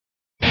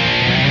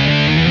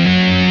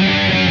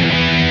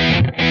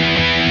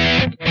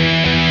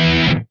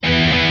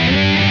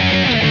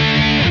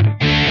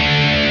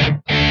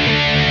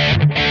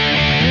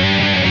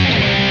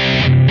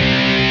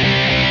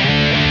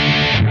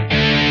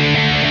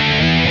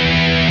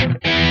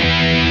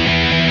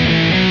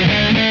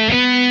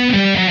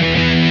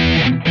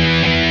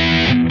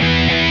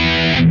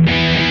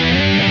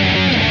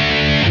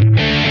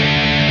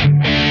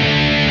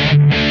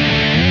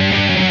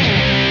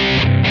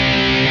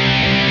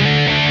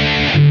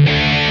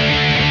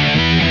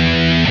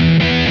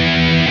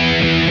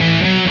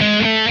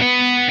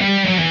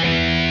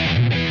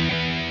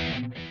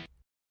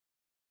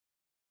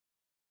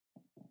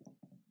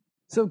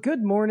So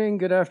good morning,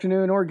 good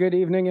afternoon, or good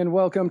evening, and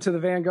welcome to the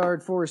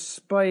Vanguard for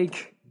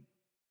Spike,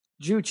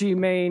 Juchi,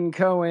 Maine,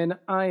 Cohen.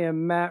 I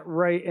am Matt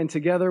Wright, and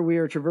together we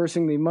are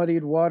traversing the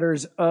muddied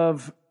waters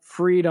of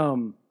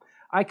freedom.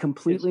 It's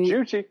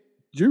Juchi.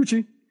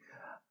 Juchi.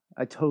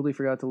 I totally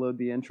forgot to load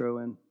the intro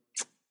in.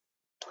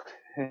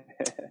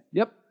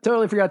 Yep,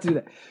 totally forgot to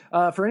do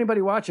that. For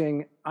anybody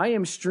watching, I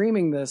am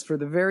streaming this for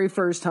the very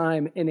first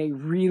time in a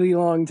really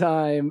long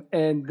time,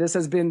 and this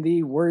has been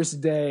the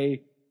worst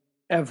day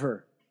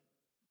ever.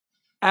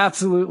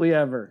 Absolutely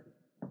ever.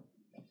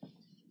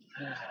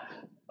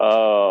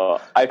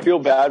 I feel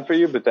bad for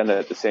you, but then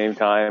at the same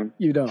time,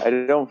 You don't. I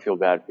don't feel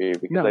bad for you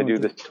because I do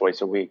this twice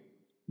a week,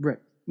 Right.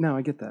 No,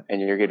 I get that. and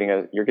you're getting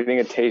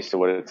a taste of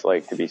what it's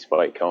like to be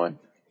Spike Cohen.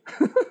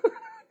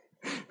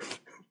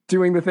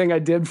 Doing the thing I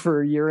did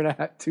for a year and a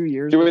half, 2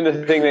 years. Doing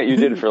the thing that you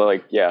did for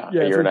a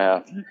year and a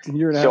half.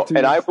 Year and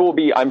a half.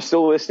 I'm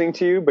still listening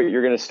to you, but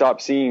you're going to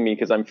stop seeing me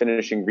because I'm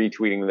finishing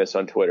retweeting this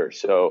on Twitter.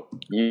 So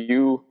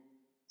you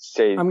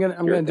say I'm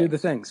gonna do the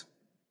things.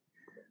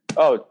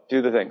 Oh,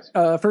 do the things.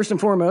 First and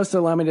foremost,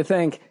 allow me to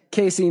thank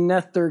Casey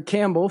Nether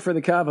Campbell for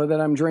the kava that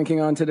I'm drinking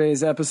on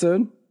today's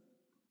episode.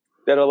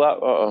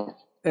 Well,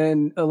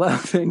 And I'm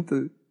going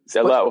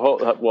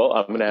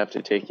to have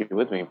to take you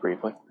with me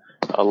briefly.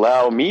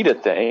 Allow me to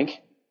thank,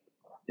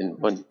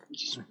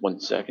 just 1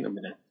 second, I'm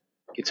going to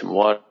get some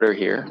water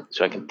here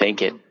so I can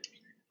thank it,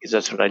 because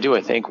that's what I do.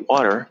 I thank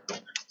water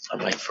on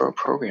my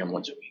program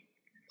once a week.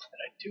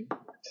 And I do the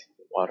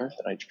water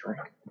that I drink.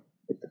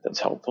 I think that's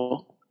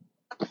helpful.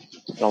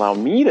 Allow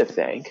me to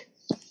thank,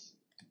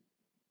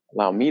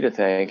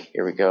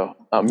 here we go.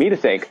 Allow me to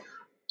thank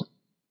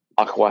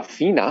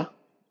Aquafina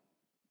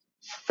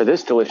for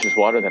this delicious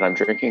water that I'm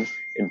drinking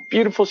in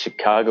beautiful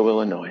Chicago,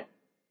 Illinois.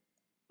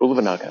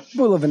 Bulavanaka,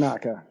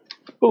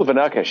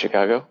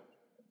 Chicago.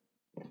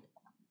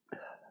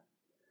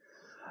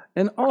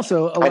 And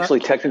also, actually,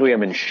 technically,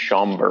 I'm in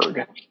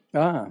Schaumburg.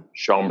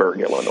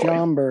 Schaumburg, Illinois.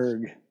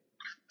 Schaumburg.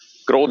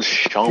 Good old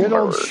Schaumburg. Good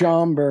old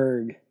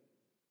Schaumburg.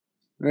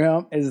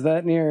 Well, is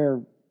that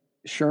near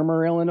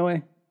Shermer,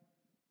 Illinois?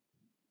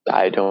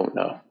 I don't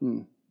know.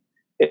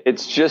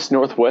 It's just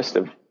northwest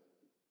of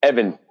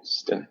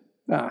Evanston.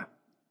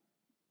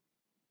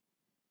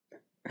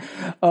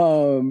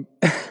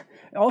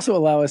 Also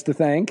allow us to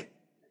thank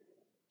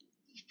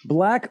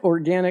Black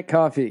Organic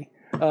Coffee.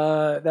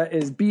 That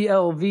is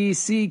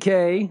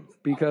BLVCK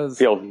because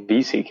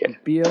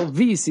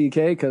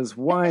BLVCK because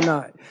why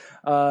not?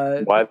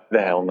 Why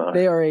the hell not?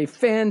 They are a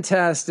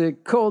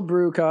fantastic cold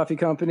brew coffee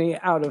company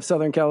out of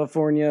Southern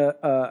California.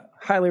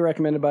 Highly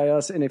recommended by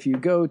us. And if you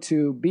go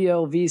to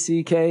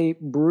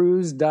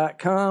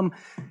blvckbrews.com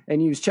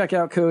and use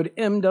checkout code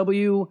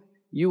MW,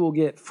 you will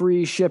get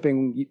free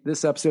shipping.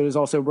 This episode is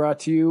also brought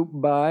to you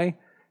by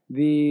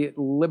the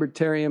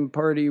Libertarian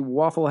Party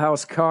Waffle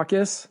House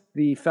Caucus,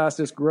 the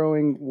fastest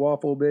growing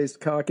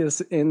waffle-based caucus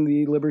in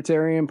the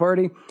Libertarian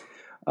Party.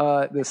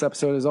 This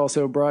episode is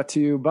also brought to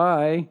you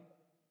by...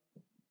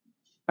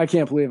 I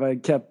can't believe I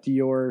kept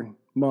your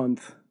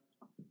month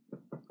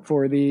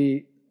for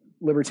the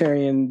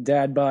Libertarian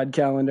Dad Bod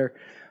calendar.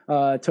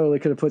 Totally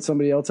could have put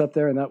somebody else up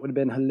there, and that would have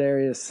been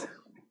hilarious.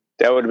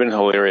 That would have been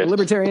hilarious.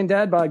 Libertarian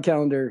Dad Bod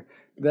calendar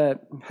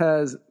that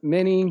has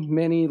many,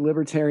 many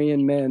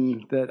libertarian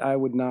men that I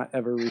would not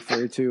ever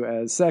refer to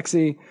as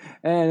sexy.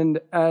 And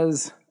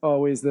as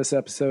always, this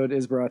episode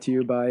is brought to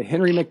you by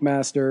Henry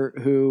McMaster,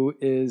 who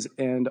is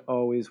and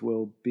always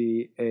will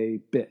be a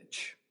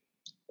bitch.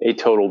 A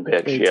total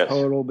bitch, yes. A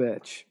total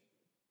bitch.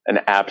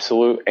 An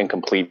absolute and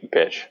complete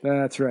bitch.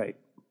 That's right.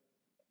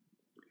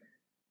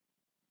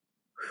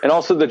 And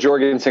also the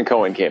Jorgensen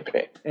Cohen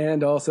campaign.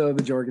 And also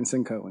the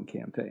Jorgensen Cohen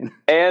campaign.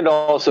 And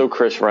also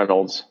Chris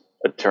Reynolds,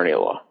 attorney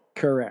at law.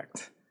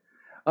 Correct.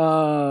 Did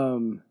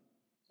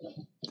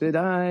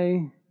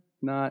I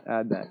not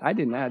add that? I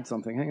didn't add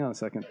something. Hang on a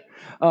second.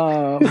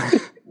 I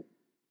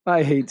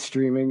hate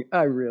streaming.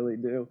 I really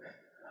do.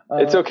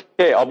 It's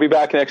okay. I'll be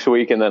back next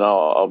week, and then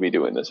I'll be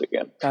doing this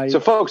again. So,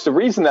 folks, the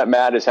reason that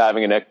Matt is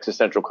having an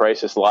existential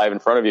crisis live in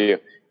front of you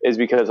is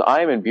because I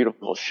am in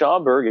beautiful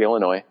Schaumburg,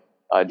 Illinois,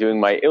 doing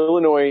my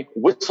Illinois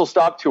whistle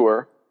stop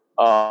tour.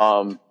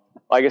 I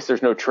guess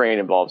there's no train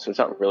involved, so it's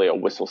not really a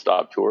whistle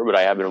stop tour, but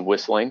I have been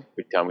whistling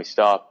every time we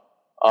stop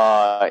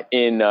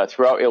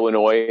throughout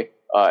Illinois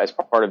as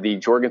part of the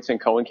Jorgensen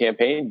Cohen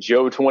campaign,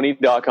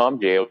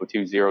 Joe20.com,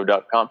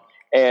 JO20.com.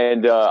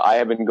 And I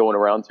have been going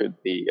around to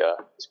the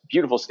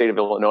beautiful state of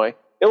Illinois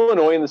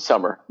in the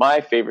summer,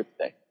 my favorite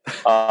thing.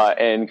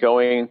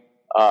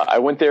 I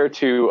went there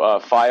to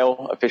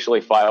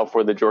officially file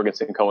for the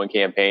Jorgensen Cohen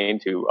campaign,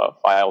 to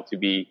file to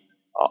be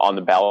on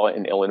the ballot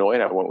in Illinois.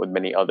 And I went with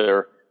many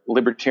other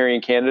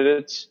libertarian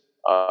candidates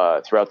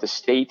throughout the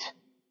state: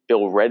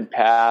 Bill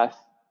Redpath,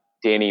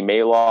 Danny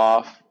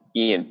Maloff,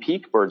 Ian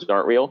Peak, Birds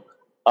Aren't Real,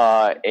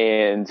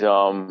 and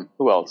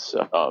who else?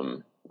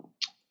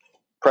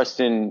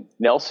 Preston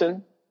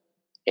Nelson,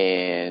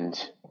 and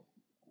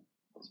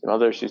some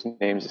others whose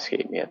names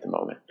escape me at the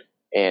moment.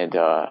 And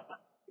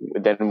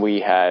then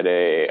we had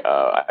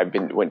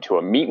went to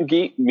a meet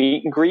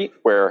and greet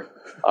where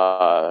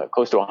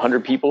close to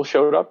 100 people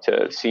showed up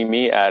to see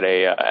me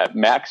at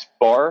Mac's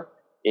Bar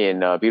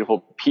in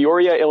beautiful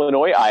Peoria,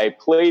 Illinois. I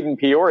played in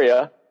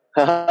Peoria.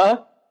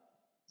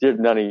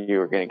 None of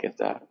you are going to get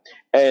that.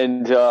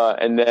 And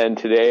then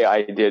today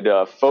I did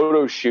a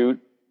photo shoot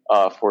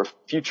for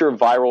future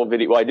viral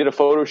video. Well, I did a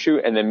photo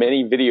shoot and then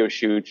many video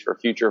shoots for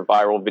future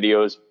viral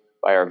videos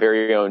by our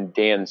very own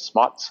Dan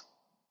Smots.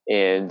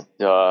 And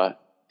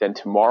then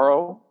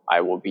tomorrow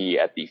I will be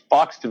at the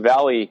Fox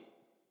Valley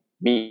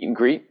meet and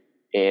greet,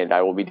 and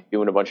I will be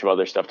doing a bunch of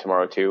other stuff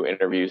tomorrow too,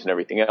 interviews and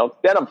everything else.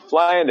 Then I'm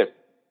flying to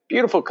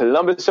beautiful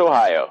Columbus,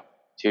 Ohio,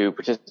 to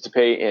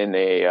participate in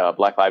a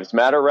Black Lives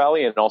Matter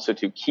rally and also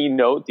to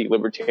keynote the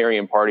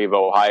Libertarian Party of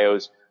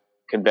Ohio's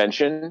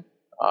convention,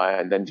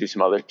 and then do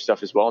some other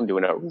stuff as well. I'm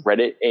doing a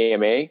Reddit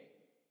AMA,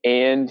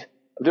 and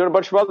I'm doing a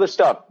bunch of other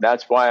stuff.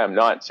 That's why I'm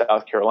not in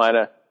South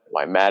Carolina,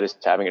 why Matt is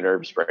having a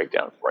nervous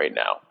breakdown right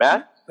now.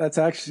 Matt? That's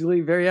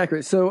actually very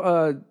accurate.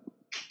 So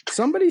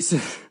somebody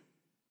said,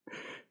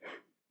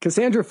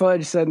 Cassandra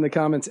Fudge said in the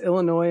comments,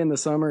 Illinois in the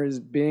summer is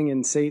being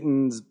in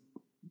Satan's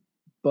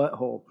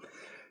butthole.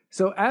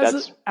 So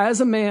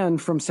as a man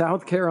from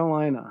South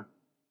Carolina,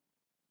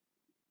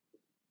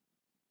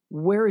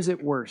 where is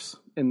it worse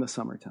in the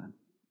summertime?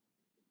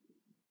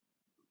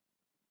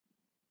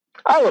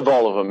 I love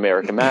all of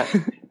America, Matt.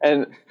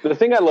 And the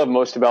thing I love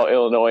most about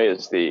Illinois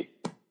is the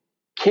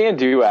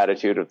can-do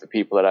attitude of the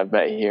people that I've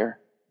met here.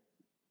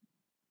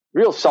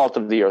 Real salt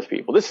of the earth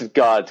people. This is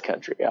God's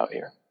country out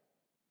here.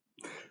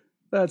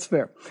 That's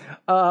fair.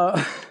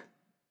 For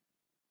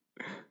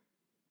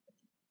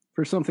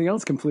something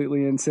else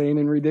completely insane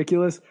and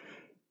ridiculous,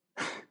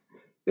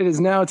 it is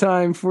now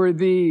time for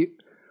the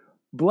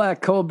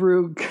Black cold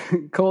brewed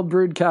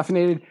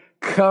caffeinated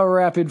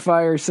Rapid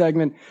Fire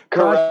segment.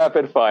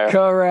 Rapid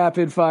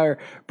Fire,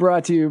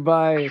 brought to you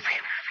by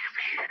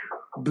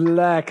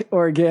Black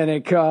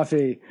Organic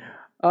Coffee.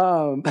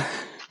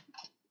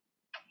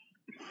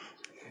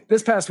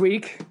 This past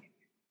week,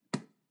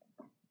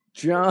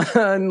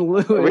 John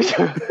Lewis.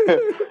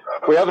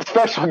 We have a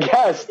special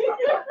guest.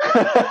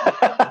 As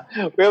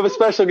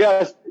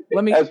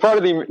part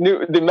of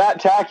the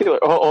Matt-tacular.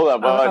 Hold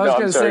on.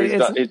 I'm sorry.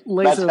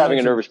 Matt's having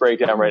a nervous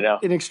breakdown right now.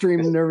 An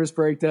extreme nervous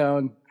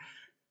breakdown.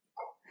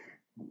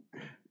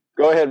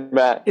 Go ahead,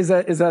 Matt. Is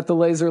that the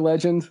laser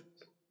legend?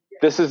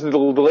 This is the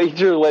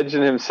laser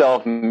legend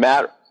himself,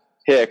 Matt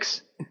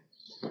Hicks.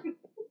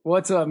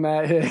 What's up,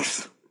 Matt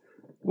Hicks?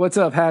 What's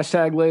up,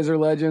 hashtag laser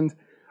legend?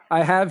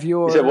 I have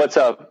your... He said, what's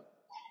up?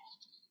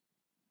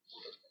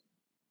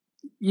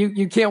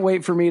 You can't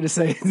wait for me to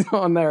say it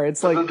on there.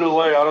 It's like... There's a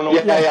delay. I don't know.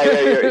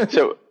 Yeah.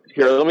 So,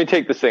 here, let me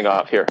take this thing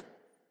off here.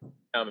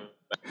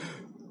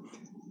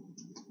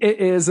 It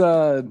is...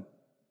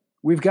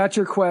 We've got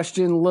your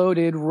question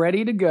loaded,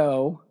 ready to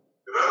go.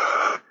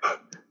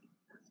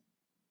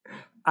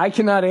 I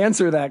cannot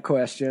answer that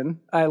question.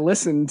 I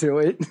listened to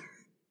it.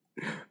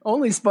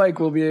 Only Spike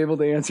will be able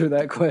to answer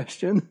that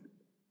question.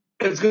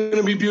 It's going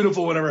to be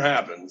beautiful whatever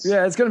happens.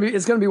 Yeah, it's going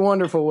to be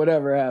wonderful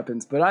whatever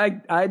happens, but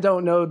I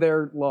don't know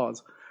their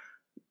laws.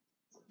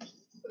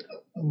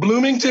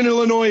 Bloomington,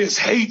 Illinois is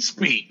hate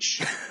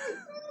speech.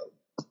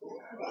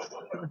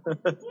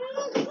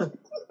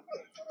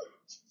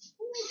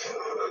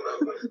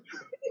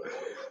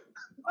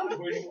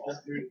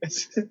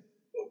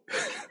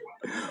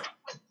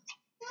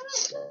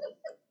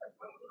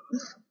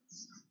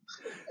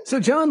 So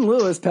John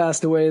Lewis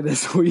passed away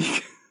this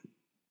week.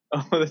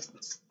 Oh,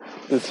 it's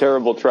a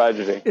terrible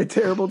tragedy. A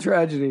terrible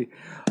tragedy.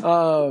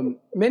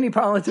 Many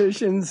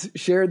politicians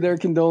shared their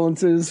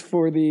condolences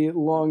for the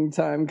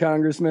longtime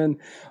congressman.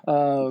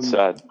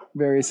 Sad.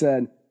 Very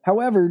sad.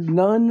 However,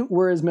 none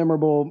were as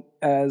memorable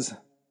as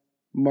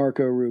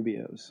Marco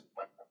Rubio's.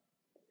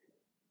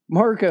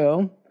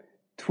 Marco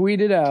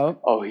tweeted out.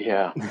 Oh,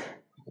 yeah.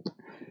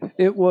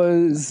 It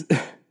was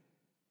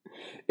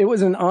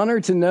an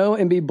honor to know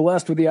and be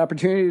blessed with the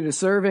opportunity to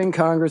serve in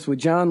Congress with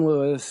John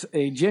Lewis,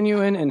 a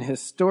genuine and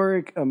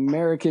historic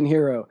American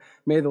hero.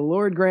 May the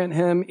Lord grant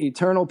him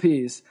eternal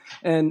peace.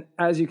 And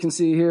as you can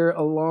see here,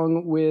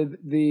 along with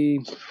the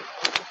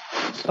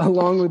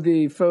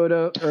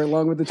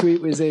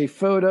tweet was a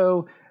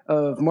photo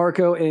of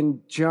Marco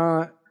and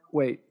John.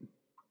 Wait,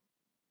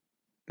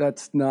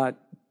 that's not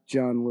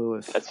John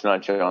Lewis. That's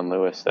not John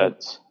Lewis.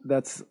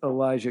 That's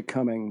Elijah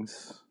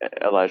Cummings.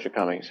 Elijah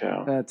Cummings,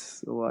 yeah.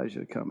 That's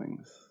Elijah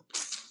Cummings.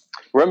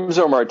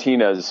 Remzo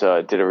Martinez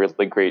did a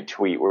really great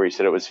tweet where he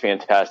said it was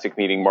fantastic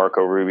meeting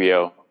Marco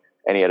Rubio,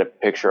 and he had a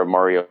picture of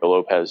Mario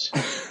Lopez,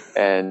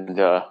 and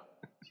it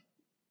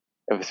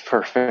was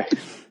perfect.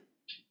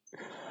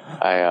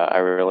 I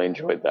really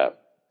enjoyed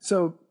that.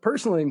 So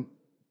personally,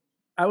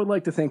 I would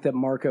like to think that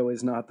Marco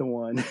is not the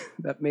one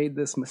that made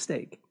this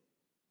mistake.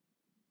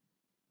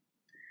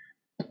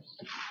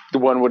 The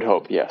one would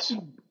hope, yes.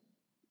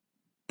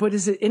 But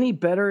is it any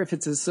better if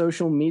it's a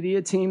social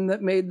media team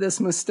that made this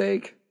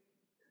mistake?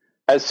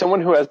 As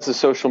someone who has a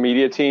social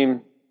media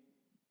team,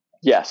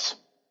 yes.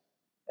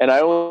 And I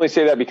only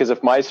say that because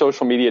if my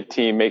social media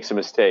team makes a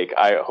mistake,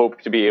 I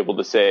hope to be able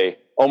to say,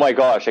 oh my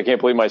gosh, I can't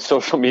believe my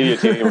social media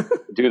team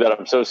do that.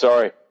 I'm so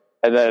sorry.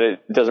 And then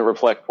it doesn't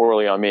reflect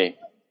poorly on me.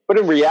 But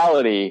in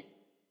reality,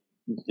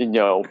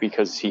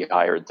 because he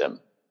hired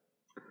them.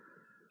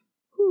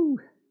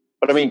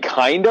 But I mean,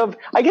 kind of,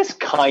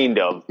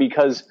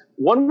 because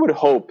one would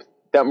hope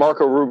that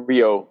Marco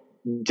Rubio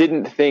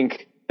didn't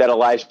think that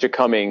Elijah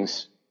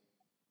Cummings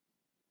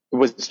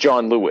was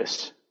John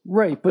Lewis.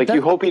 Right. But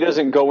you hope he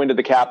doesn't go into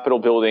the Capitol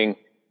building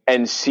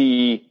and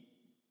see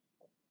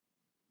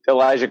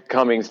Elijah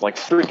Cummings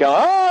freak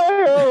out.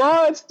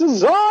 Oh, it's the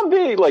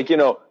zombie.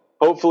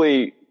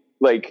 Hopefully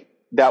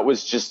that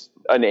was just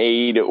an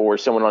aide or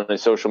someone on the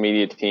social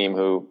media team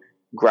who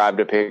grabbed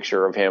a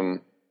picture of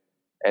him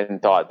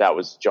and thought that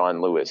was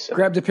John Lewis.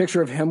 Grabbed a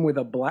picture of him with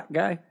a black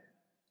guy?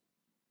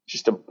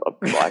 Just a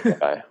black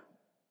guy.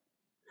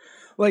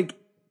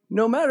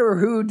 No matter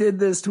who did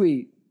this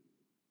tweet,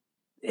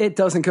 it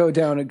doesn't go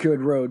down a good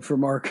road for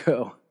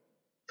Marco.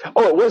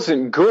 Oh, it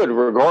wasn't good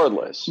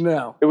regardless.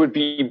 No. It would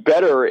be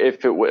better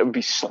it would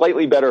be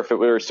slightly better if it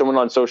were someone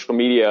on social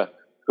media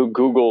who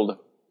Googled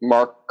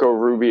Marco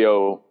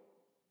Rubio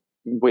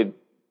with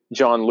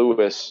John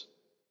Lewis.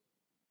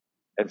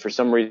 And for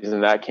some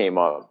reason that came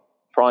up.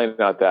 Probably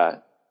not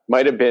that.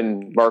 Might have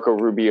been Marco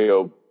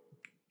Rubio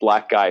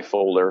black guy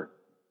folder.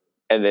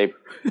 And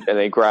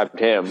they grabbed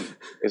him.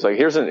 It's like,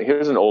 here's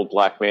an old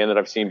black man that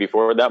I've seen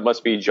before. That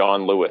must be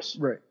John Lewis.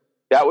 Right.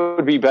 That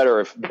would be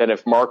better than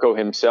if Marco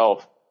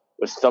himself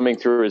was thumbing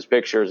through his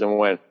pictures and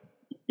went,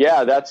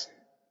 yeah, that's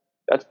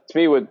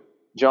me with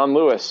John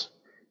Lewis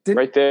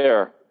right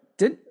there.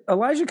 Did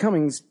Elijah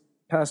Cummings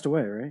passed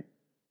away, right?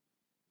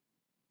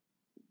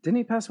 Didn't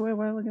he pass away a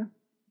while ago?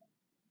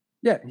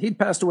 Yeah, he'd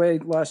passed away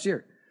last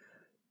year.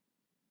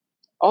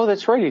 Oh,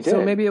 that's right, he did.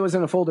 So maybe it was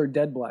in a folder,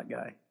 dead black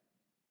guy.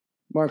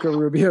 Marco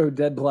Rubio,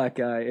 dead black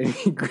guy.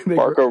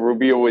 Marco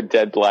Rubio with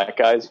dead black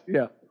guys?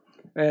 Yeah.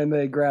 And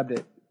they grabbed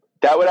it.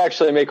 That would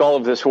actually make all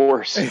of this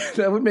worse.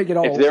 That would make it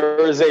all If there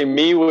was a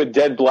me with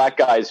dead black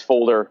guys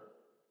folder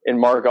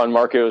on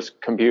Marco's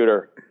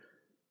computer.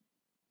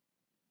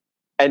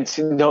 And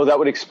that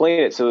would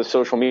explain it. So the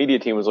social media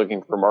team was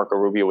looking for Marco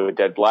Rubio with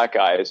dead black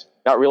guys,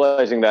 not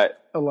realizing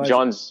that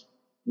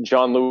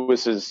John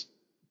Lewis's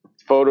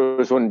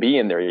photos wouldn't be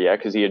in there yet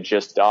because he had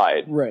just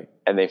died. Right.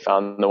 And they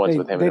found the ones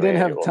with him. They didn't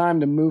have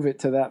time to move it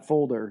to that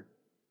folder.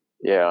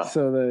 Yeah.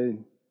 So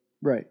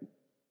right.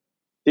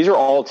 These are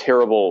all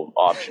terrible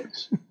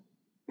options.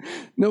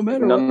 No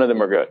matter None of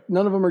them are good.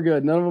 None of them are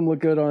good. None of them look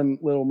good on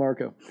little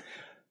Marco.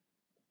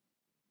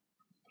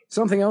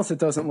 Something else that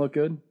doesn't look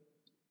good.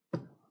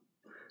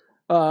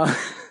 I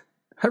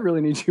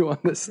really need you on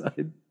this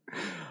side.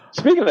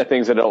 Speaking of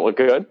things that don't look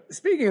good.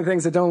 Speaking of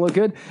things that don't look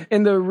good,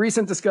 in the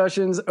recent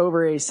discussions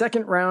over a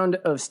second round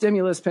of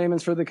stimulus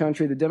payments for the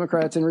country, the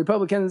Democrats and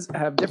Republicans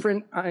have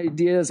different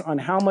ideas on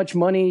how much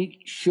money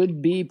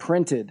should be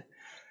printed.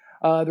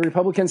 The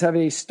Republicans have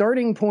a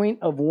starting point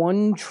of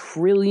 $1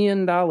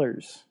 trillion,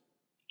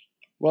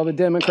 while the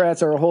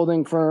Democrats are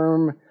holding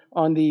firm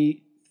on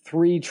the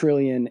 $3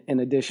 trillion in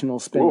additional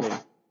spending.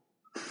 Oof.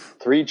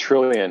 $3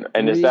 trillion.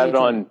 And is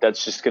that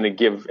that's just going to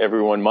give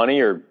everyone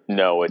money, or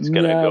no, it's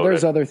going to go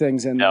there's other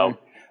things in there.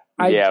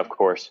 Yeah, of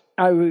course.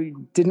 I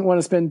didn't want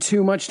to spend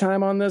too much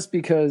time on this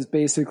because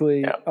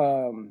basically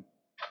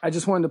I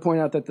just wanted to point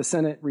out that the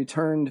Senate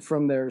returned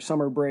from their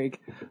summer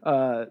break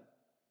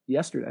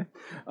yesterday.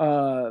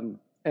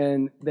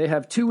 And they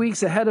have 2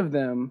 weeks ahead of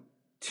them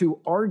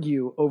to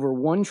argue over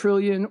 $1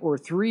 trillion or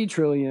 $3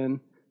 trillion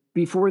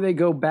before they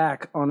go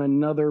back on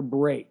another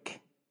break.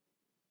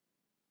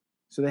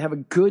 So they have a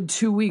good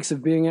 2 weeks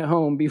of being at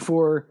home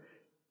before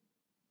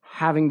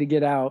having to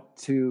get out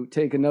to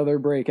take another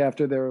break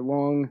after their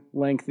long,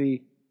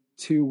 lengthy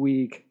 2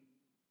 week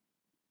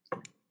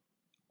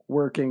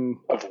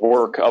working. Of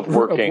work.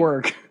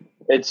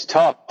 It's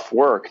tough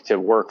work to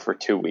work for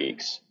 2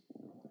 weeks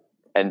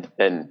and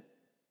then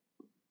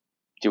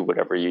do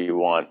whatever you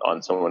want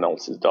on someone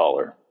else's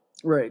dollar.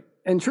 Right.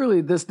 And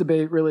truly, this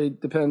debate really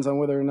depends on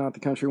whether or not the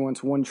country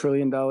wants $1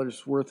 trillion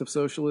worth of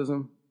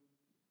socialism.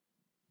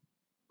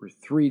 Or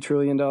 $3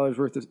 trillion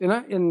worth of,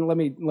 and let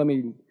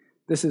me.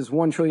 This is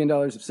 $1 trillion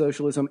of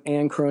socialism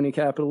and crony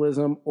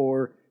capitalism,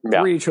 or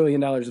 $3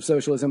 trillion of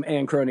socialism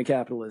and crony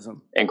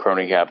capitalism. And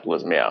crony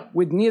capitalism, yeah.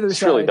 With neither it's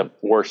side, really the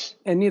worst.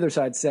 And neither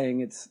side saying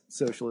it's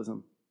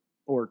socialism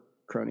or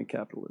crony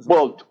capitalism.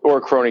 Well,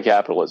 or crony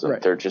capitalism.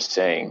 Right. They're just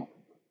saying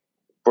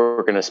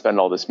we're going to spend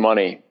all this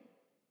money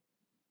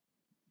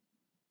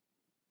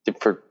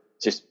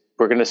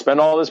we're going to spend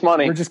all this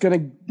money. We're just going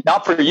to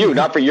not for you, you're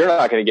not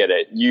going to get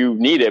it. You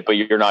need it, but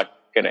you're not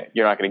going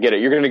to get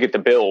it. You're going to get the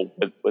bill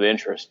with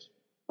interest.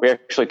 We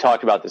actually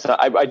talked about this.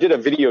 I did a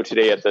video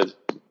today at the.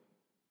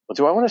 Well,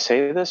 do I want to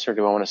say this or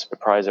do I want to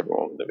surprise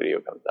everyone when the video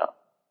comes out?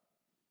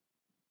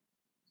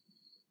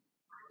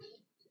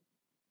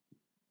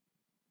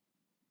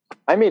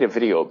 I made a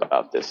video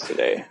about this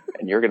today,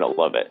 and you're going to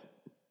love it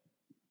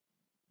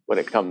when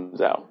it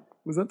comes out.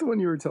 Was that the one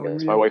you were telling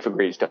me? My wife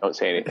agrees. Don't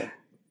say anything.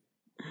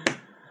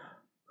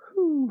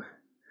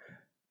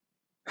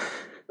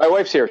 My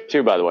wife's here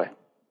too, by the way.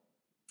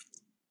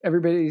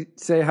 Everybody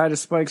say hi to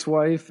Spike's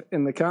wife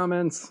in the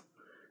comments.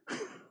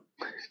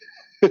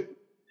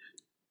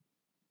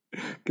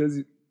 Because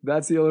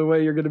that's the only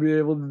way you're going to be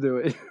able to do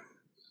it.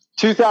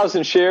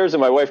 2,000 shares and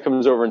my wife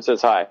comes over and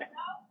says hi.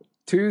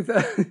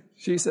 2,000.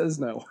 She says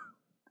no.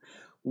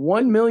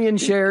 1 million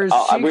shares.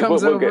 She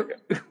comes over.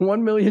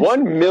 1 million.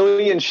 1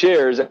 million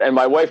shares, and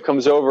my wife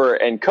comes over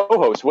and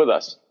co-hosts with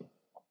us.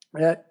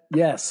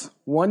 Yes,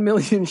 1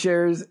 million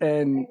shares,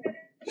 and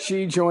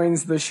she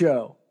joins the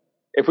show.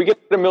 If we get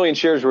 1 million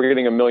shares, we're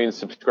getting 1 million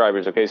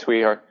subscribers. Okay,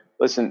 sweetheart.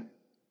 Listen,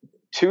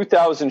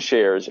 2,000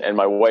 shares, and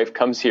my wife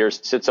comes here,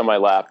 sits on my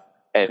lap,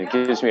 and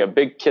gives me a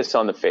big kiss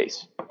on the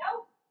face.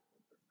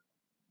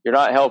 You're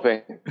not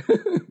helping.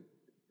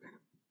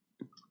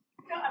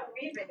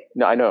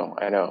 No, I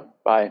know.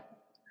 Bye.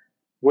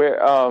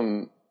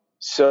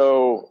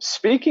 So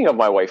speaking of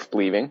my wife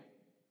leaving.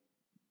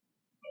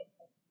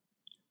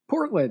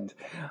 Portland.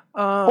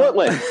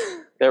 Portland.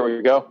 There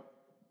we go.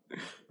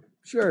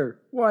 Sure.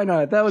 Why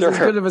not? That was as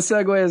good of a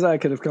segue as I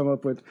could have come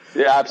up with.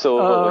 Yeah,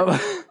 absolutely.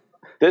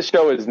 This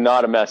show is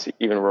not a mess,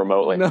 even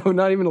remotely. No,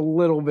 not even a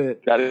little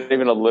bit. Not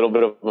even a little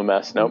bit of a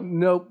mess. Nope.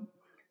 Nope.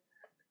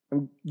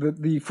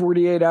 The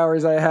 48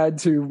 hours I had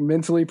to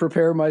mentally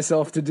prepare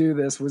myself to do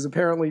this was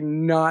apparently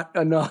not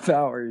enough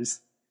hours.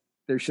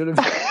 There should have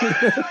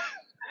been.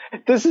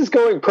 This is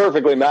going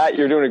perfectly, Matt.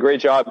 You're doing a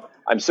great job.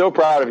 I'm so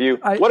proud of you.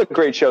 What a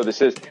great show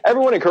this is.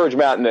 Everyone encourage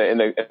Matt in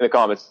the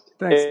comments.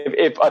 Thanks.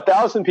 If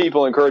 1,000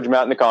 people encourage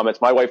Matt in the comments,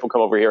 my wife will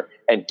come over here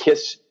and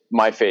kiss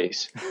my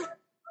face.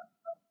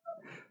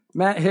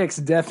 Matt Hicks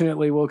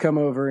definitely will come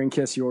over and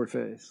kiss your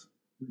face.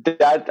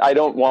 I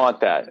don't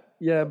want that.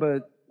 Yeah,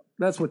 but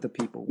that's what the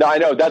people want. No, I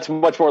know. That's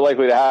much more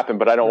likely to happen,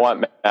 but I don't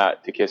want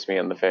Matt to kiss me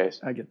in the face.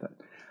 I get that.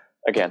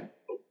 Again.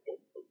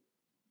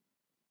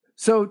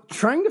 So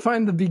trying to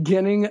find the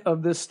beginning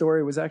of this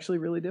story was actually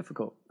really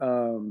difficult.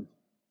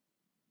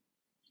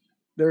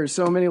 There are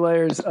so many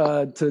layers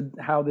to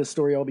how this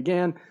story all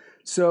began.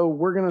 So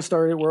we're going to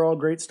start it where all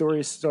great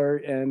stories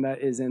start, and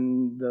that is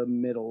in the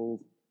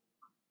middle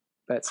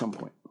at some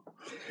point.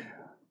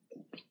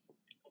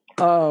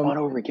 Come on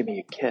over and give me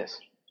a kiss.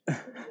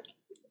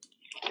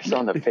 Kiss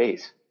on the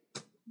face.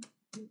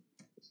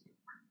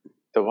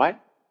 The what?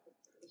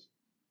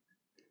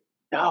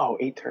 No,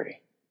 8:30.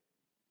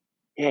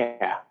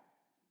 Yeah.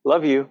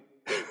 Love you.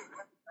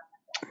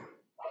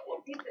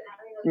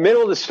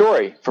 Middle of the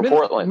story for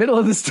Portland. Middle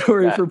of the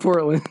story for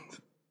Portland.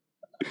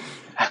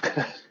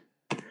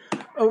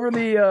 Over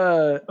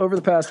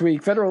the past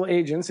week, federal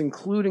agents,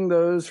 including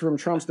those from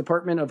Trump's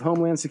Department of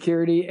Homeland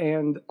Security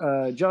and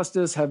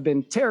Justice, have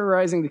been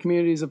terrorizing the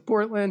communities of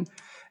Portland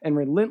and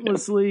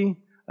relentlessly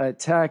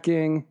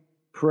attacking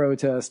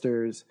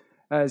protesters,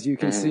 as you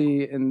can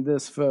see in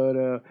this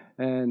photo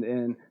and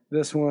in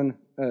this one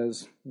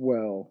as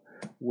well,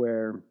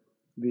 where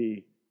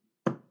the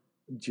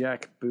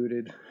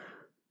jackbooted,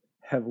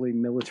 heavily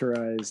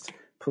militarized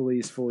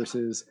police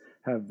forces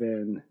have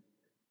been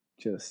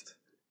just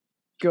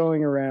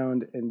going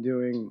around and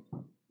doing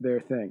their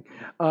thing.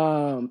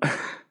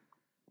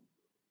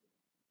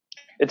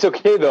 It's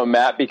okay though,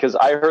 Matt, because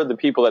I heard the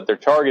people that they're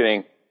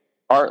targeting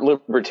aren't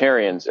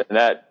libertarians, and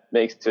that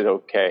makes it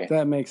okay.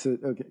 That makes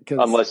it okay.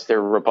 Unless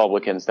they're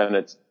Republicans, then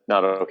it's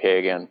not okay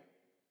again.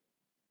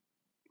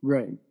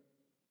 Right.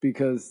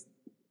 Because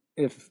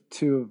if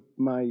two of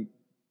my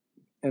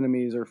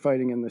enemies are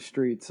fighting in the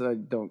streets, I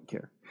don't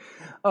care.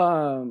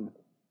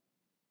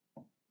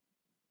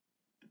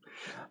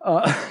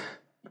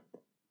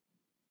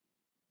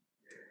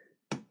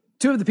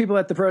 Two of the people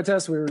at the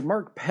protest were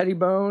Mark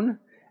Pettibone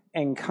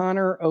and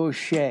Connor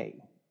O'Shea.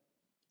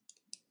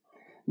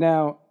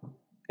 Now,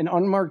 an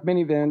unmarked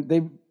minivan,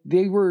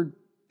 they were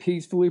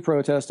peacefully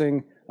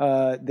protesting.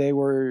 They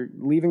were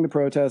leaving the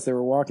protest. They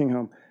were walking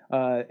home.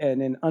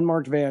 And an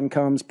unmarked van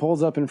comes,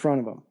 pulls up in front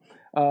of them.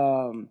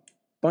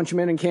 Bunch of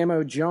men in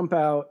camo jump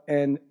out,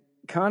 and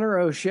Connor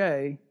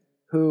O'Shea,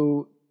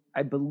 who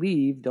I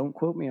believe, don't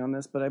quote me on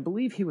this, but I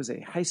believe he was a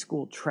high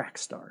school track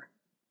star,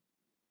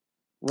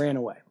 ran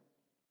away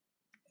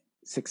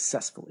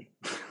successfully.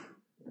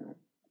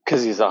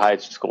 Because he's a high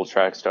school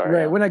track star.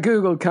 Right. Yeah. When I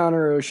Googled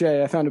Connor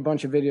O'Shea, I found a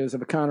bunch of videos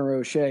of a Connor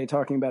O'Shea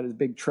talking about his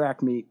big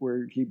track meet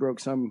where he broke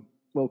some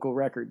local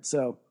record.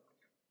 So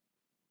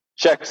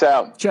Checks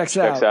out.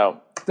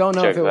 Don't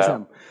know if it was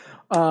him.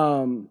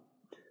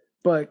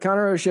 But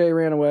Connor O'Shea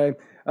ran away.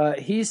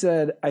 He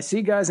said, I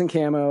see guys in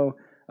camo.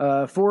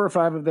 4 or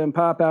 5 of them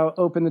pop out,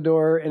 open the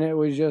door, and it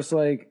was just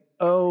like,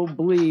 oh,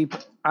 bleep,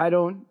 I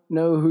don't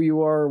know who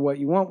you are or what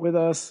you want with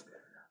us.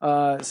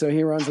 So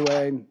he runs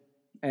away,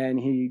 and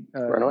he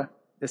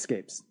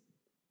escapes.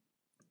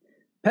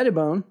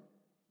 Pettibone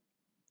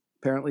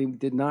apparently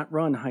did not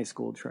run high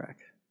school track.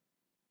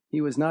 He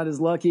was not as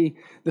lucky.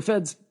 The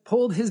feds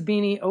pulled his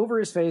beanie over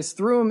his face,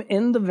 threw him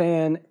in the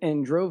van,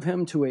 and drove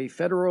him to a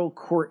federal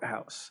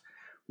courthouse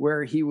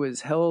where he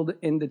was held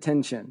in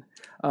detention.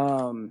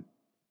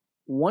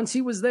 Once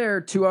he was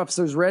there, 2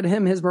 officers read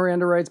him his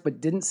Miranda rights,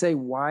 but didn't say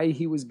why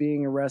he was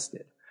being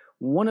arrested.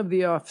 One of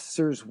the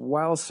officers,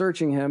 while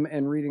searching him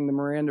and reading the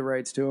Miranda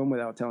rights to him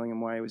without telling him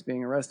why he was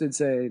being arrested,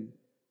 said,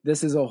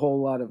 "This is a whole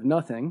lot of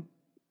nothing."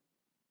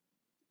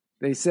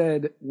 They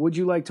said, "Would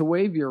you like to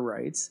waive your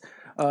rights?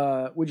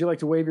 Would you like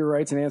to waive your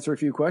rights and answer a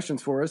few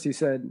questions for us?" He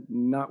said,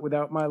 "Not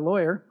without my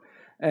lawyer."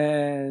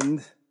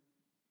 And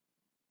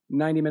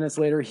 90 minutes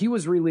later, he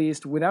was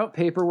released without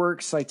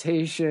paperwork,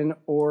 citation,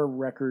 or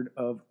record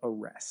of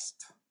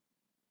arrest.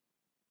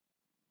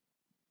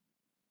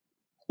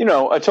 You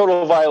know, a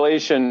total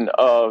violation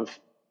of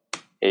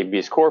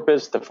habeas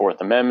corpus, the Fourth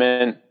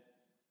Amendment,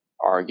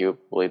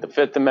 arguably the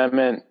Fifth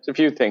Amendment. There's a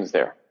few things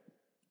there.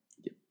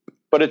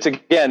 But it's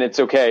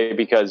okay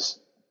because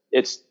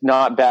it's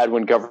not bad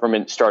when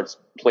government starts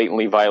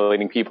blatantly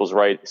violating people's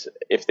rights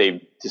if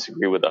they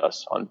disagree with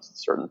us on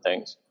certain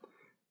things.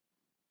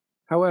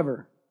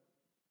 However,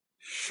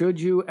 should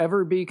you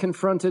ever be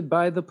confronted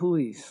by the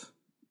police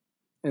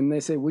and they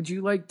say, "Would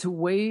you like to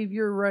waive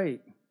your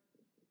right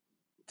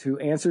to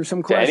answer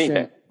some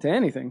question?" To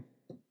anything.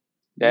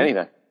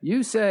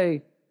 You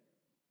say,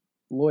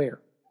 "Lawyer."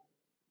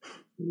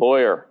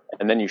 Lawyer.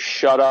 And then you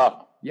shut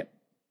up. Yep.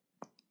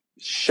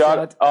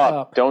 Shut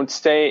up. Don't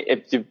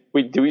stay.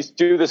 We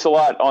do this a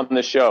lot on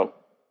the show.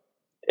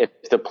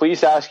 If the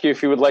police ask you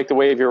if you would like to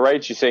waive your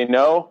rights, you say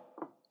no.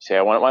 You say,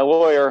 "I want my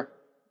lawyer."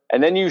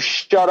 And then you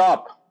shut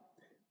up.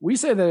 We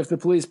say that if the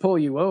police pull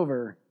you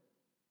over,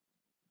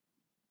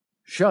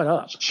 shut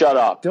up. Shut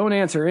up. Don't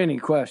answer any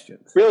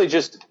questions. Really,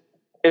 just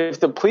if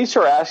the police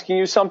are asking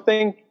you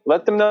something,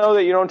 let them know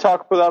that you don't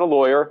talk without a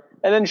lawyer,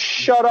 and then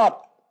shut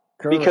up.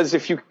 Correct. Because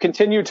if you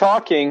continue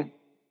talking,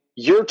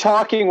 you're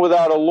talking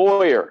without a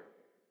lawyer,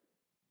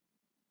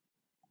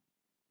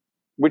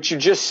 which you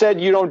just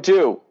said you don't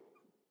do.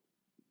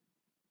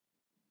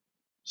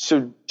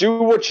 So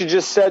do what you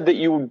just said that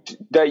you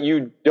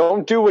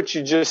don't do. What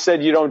you just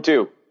said you don't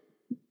do.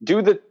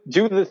 Do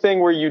the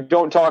thing where you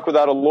don't talk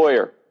without a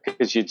lawyer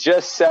because you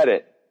just said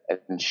it,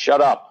 and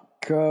shut up.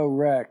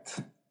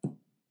 Correct.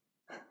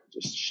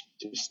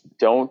 Just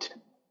don't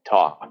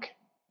talk.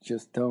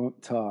 Just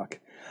don't talk.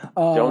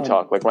 Don't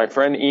talk. Like my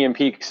friend Ian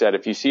Peake said,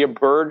 if you see a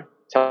bird,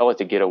 tell it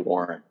to get a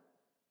warrant.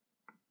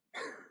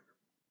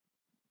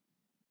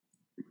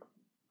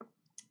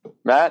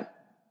 Matt?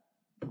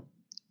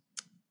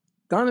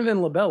 Donovan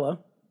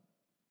Labella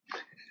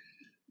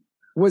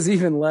was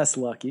even less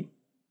lucky.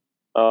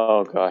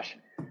 Oh, gosh.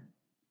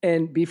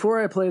 And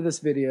before I play this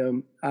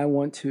video, I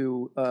want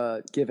to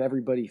give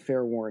everybody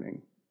fair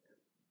warning.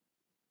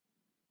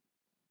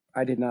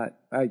 I did not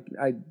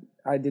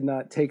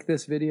take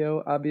this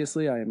video,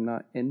 obviously. I am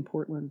not in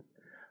Portland.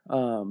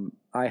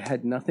 I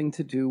had nothing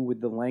to do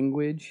with the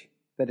language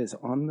that is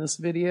on this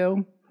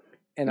video.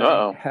 And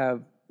I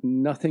have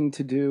nothing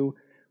to do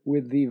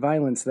with the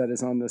violence that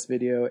is on this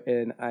video,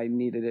 and I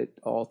needed it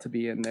all to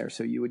be in there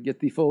so you would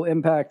get the full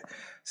impact.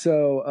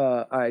 So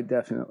I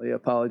definitely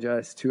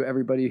apologize to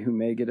everybody who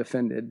may get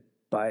offended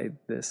by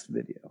this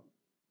video.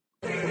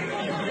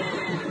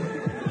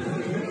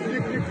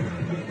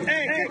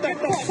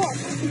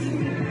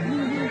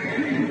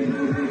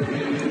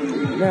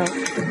 Now,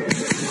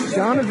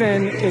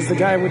 Donovan is the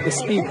guy with the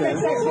speaker.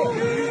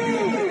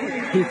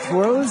 He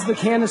throws the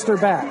canister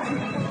back,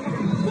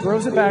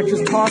 throws it back,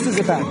 just tosses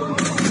it back,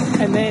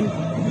 and then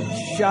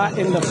shot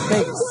in the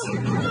face.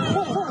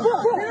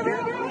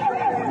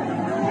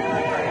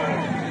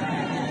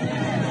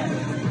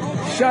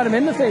 Shot him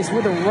in the face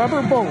with a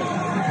rubber bullet.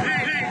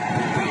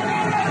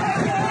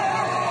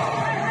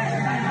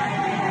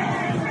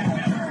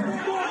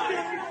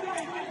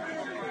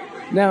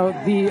 Now,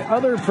 the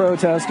other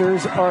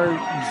protesters are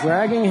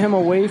dragging him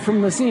away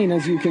from the scene,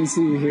 as you can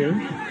see here.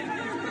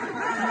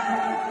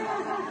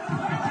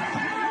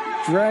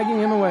 Dragging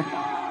him away.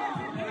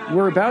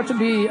 We're about to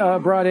be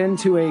brought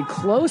into a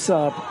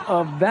close-up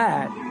of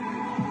that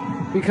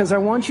because I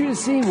want you to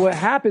see what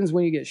happens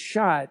when you get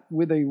shot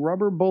with a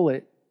rubber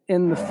bullet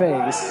in the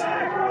face.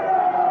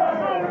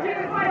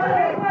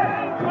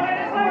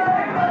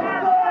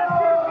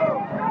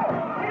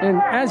 And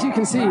as you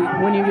can see,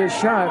 when you get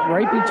shot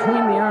right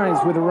between the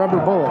eyes with a rubber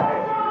bullet,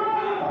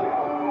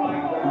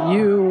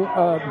 you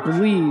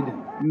bleed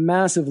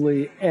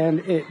massively and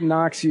it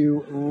knocks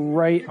you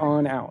right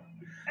on out.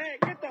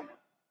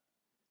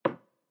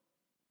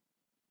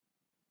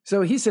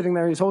 So he's sitting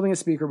there, he's holding a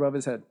speaker above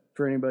his head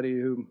for anybody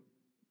who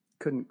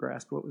couldn't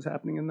grasp what was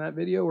happening in that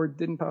video or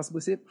didn't possibly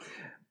see it.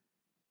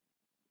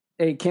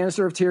 A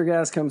canister of tear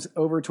gas comes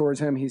over towards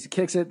him. He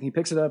kicks it, he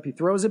picks it up, he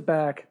throws it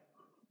back,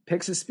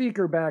 picks his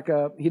speaker back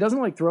up. He doesn't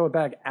like throw it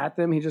back at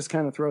them. He just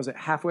kind of throws it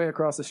halfway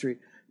across the street,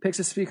 picks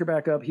his speaker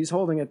back up. He's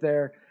holding it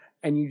there,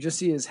 and you just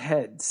see his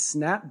head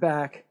snap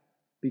back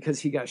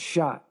because he got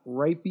shot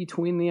right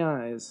between the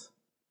eyes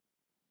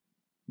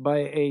by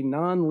a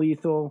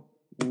non-lethal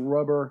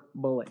rubber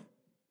bullet.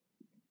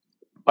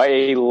 By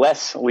a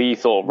less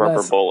lethal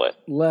rubber bullet.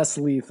 Less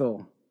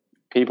lethal.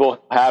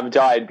 People have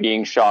died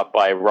being shot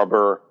by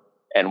rubber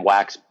and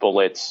wax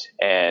bullets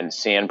and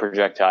sand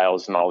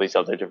projectiles and all these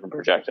other different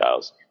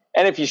projectiles.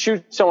 And if you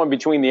shoot someone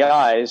between the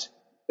eyes,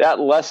 that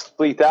less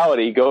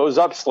lethality goes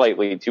up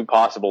slightly to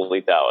possible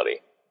lethality.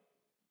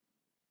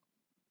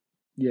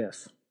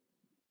 Yes.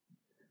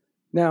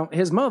 Now,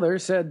 his mother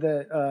said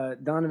that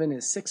Donovan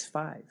is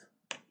 6'5".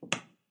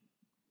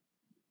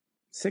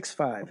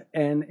 6'5",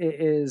 and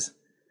it is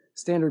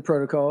standard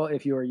protocol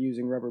if you are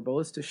using rubber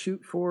bullets to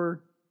shoot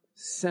for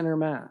center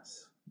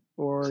mass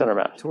or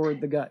toward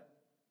the gut.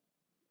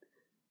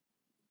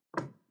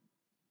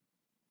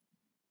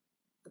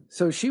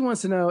 So she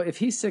wants to know if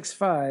he's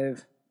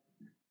 6'5",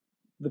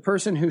 the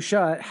person who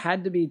shot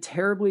had to be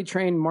terribly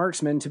trained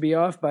marksman to be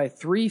off by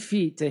 3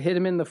 feet to hit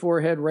him in the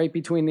forehead right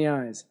between the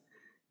eyes.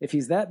 If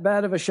he's that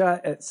bad of a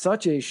shot at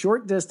such a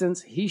short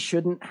distance, he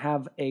shouldn't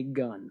have a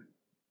gun.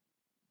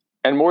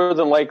 And more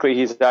than likely,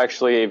 he's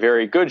actually a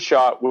very good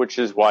shot, which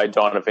is why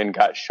Donovan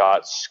got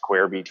shot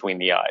square between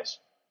the eyes.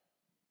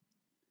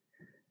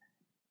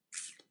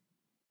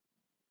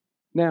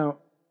 Now,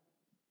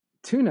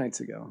 2 nights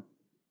ago,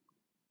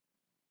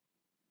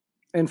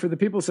 and for the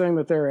people saying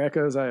that there are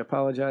echoes, I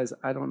apologize.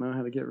 I don't know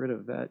how to get rid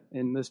of that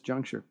in this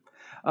juncture.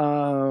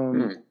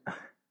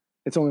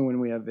 It's only when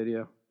we have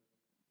video.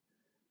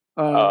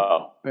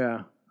 Yeah.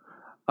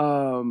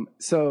 I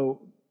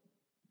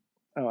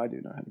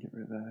do know how to get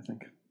rid of that, I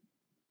think.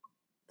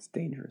 It's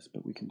dangerous,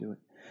 but we can do it.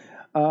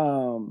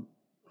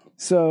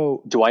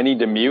 Do I need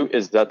to mute?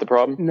 Is that the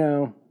problem?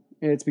 No,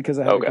 it's because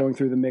I have it going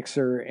through the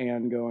mixer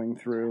and going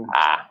through.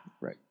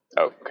 Right.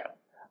 Okay.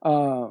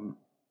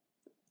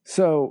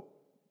 So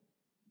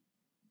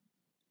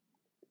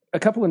a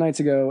couple of nights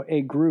ago,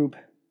 a group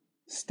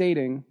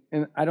stating,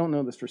 and I don't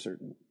know this for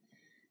certain,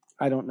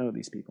 I don't know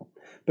these people,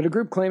 but a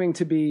group claiming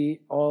to be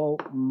all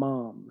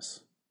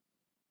moms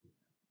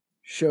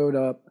showed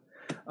up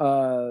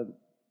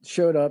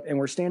and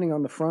were standing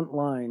on the front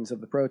lines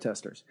of the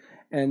protesters.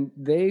 And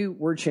they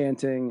were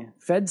chanting,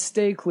 "Feds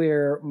stay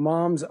clear,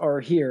 moms are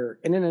here,"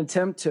 in an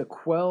attempt to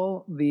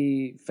quell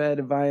the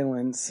Fed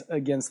violence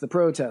against the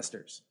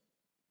protesters.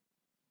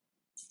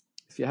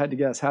 If you had to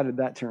guess, how did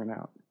that turn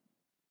out?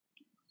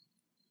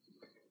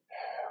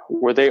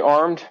 Were they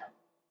armed?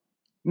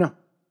 No.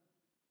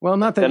 Well,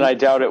 not that. Then I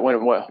doubt it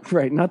went well.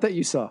 Right, not that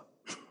you saw.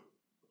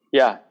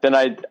 Yeah, then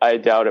I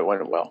doubt it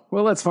went well.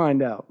 Well, let's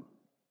find out.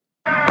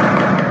 As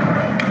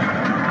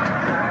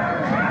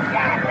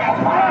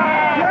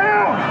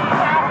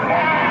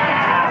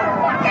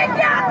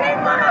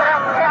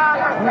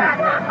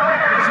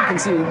you can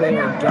see, they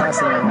are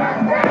gassing them.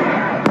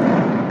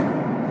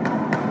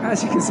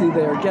 As you can see,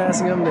 they are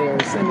gassing them. They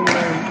are sending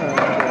them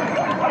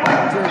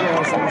tear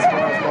gas and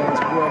flashbangs,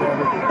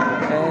 whatever.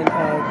 And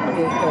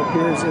it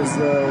appears as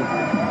though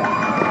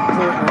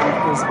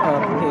Portland is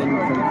up in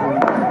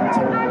complete and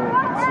total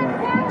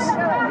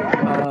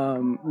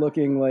flames,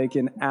 looking like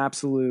an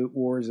absolute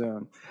war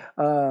zone.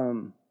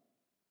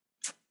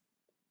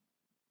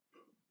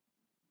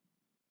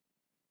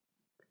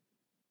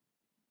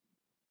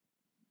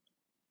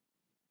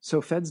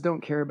 So feds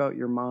don't care about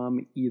your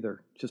mom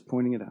either. Just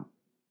pointing it out.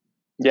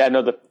 Yeah,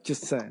 no.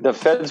 Just saying. The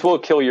feds will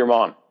kill your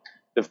mom.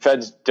 The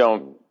feds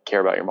don't care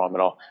about your mom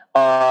at all.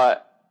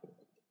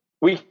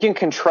 We can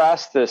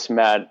contrast this,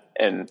 Matt,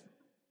 and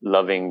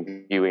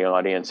loving viewing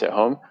audience at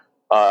home,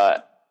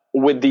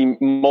 with the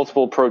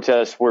multiple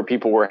protests where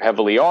people were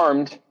heavily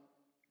armed,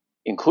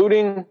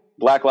 including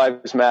Black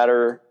Lives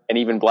Matter and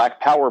even Black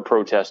Power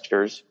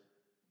protesters,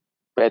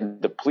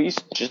 and the police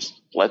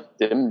just let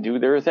them do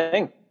their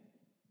thing.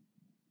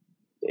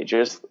 They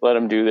just let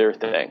them do their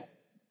thing.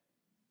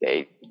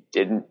 They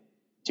didn't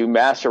do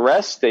mass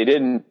arrests. They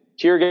didn't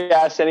tear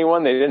gas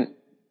anyone. They didn't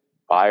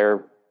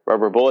fire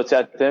rubber bullets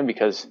at them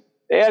because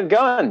they had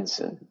guns.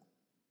 And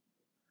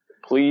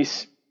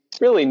police,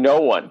 really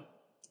no one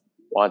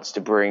wants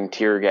to bring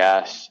tear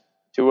gas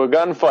to a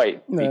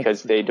gunfight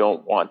because they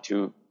don't want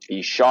to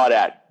be shot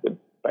at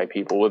by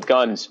people with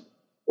guns,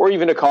 or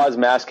even to cause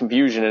mass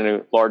confusion in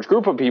a large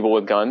group of people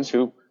with guns,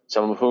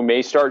 some of whom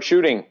may start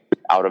shooting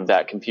out of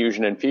that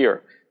confusion and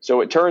fear.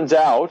 So it turns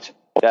out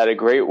that a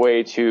great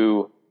way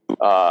to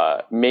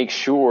make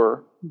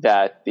sure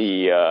that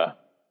the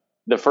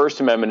First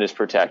Amendment is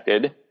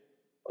protected,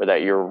 or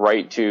that your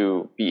right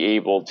to be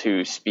able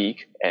to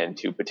speak and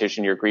to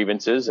petition your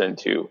grievances and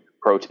to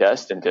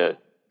protest and to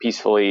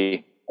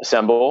peacefully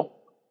assemble,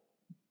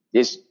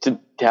 is to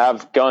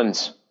have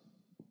guns.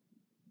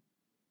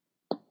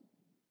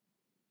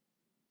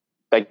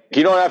 Like,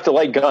 you don't have to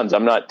like guns.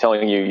 I'm not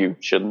telling you you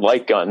should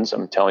like guns.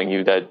 I'm telling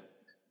you that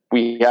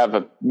we have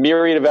a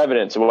myriad of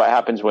evidence of what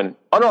happens when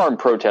unarmed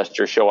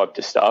protesters show up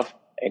to stuff,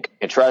 and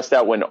contrast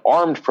that when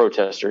armed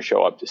protesters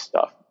show up to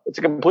stuff. It's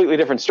a completely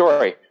different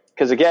story.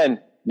 Because again,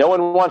 no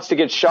one wants to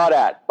get shot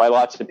at by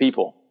lots of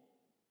people.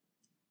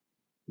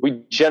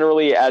 We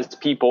generally, as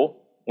people,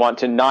 want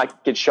to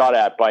not get shot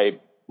at by,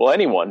 well,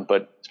 anyone,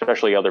 but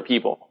especially other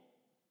people.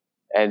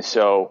 And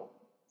so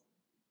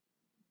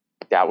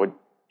that would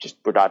just,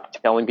 we're not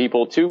telling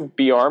people to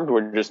be armed.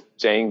 We're just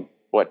saying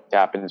what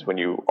happens when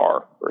you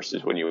are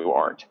versus when you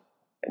aren't.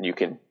 And you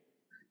can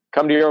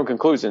come to your own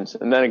conclusions.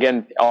 And then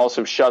again,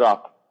 also shut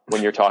up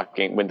when you're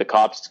talking. When the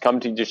cops come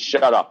to, just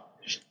shut up.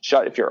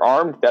 If you're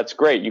armed, that's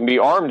great. You can be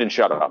armed and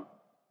shut up.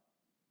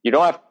 You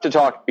don't have to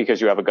talk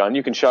because you have a gun.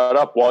 You can shut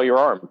up while you're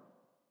armed.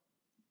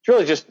 It's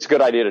really just a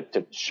good idea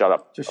to shut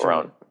up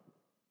around.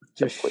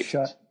 Just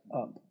shut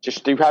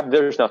up.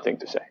 There's nothing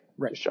to say.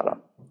 Right. Just shut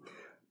up.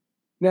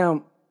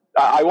 Now,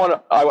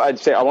 I'd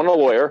say I want a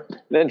lawyer.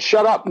 Then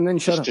shut up. And then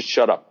shut up. Just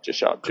shut up. Just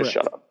shut up. Correct. Just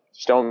shut up.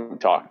 Just don't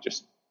talk.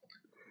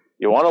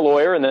 You want a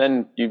lawyer, and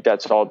then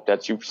that's all.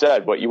 You've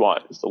said what you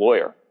want is the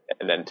lawyer,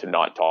 and then to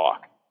not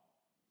talk.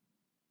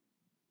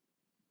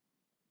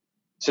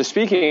 So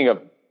speaking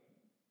of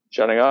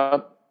shutting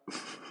up.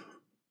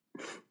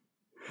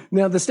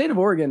 Now, the state of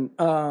Oregon,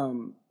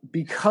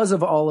 because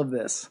of all of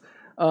this,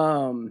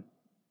 the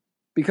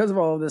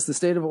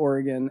state of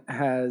Oregon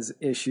has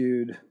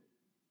issued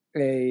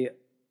they've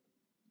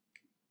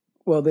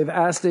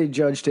asked a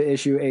judge to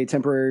issue a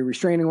temporary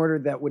restraining order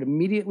that would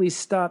immediately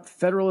stop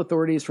federal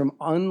authorities from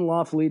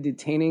unlawfully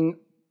detaining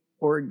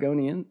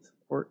Oregonians.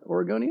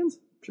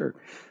 Sure.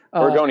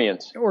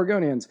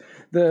 Oregonians.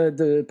 The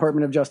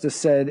Department of Justice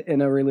said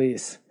in a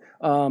release.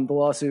 The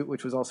lawsuit,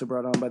 which was also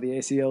brought on by the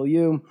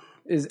ACLU,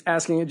 is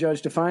asking a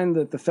judge to find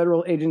that the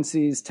federal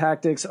agency's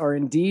tactics are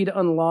indeed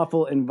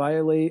unlawful and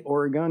violate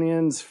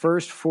Oregonians'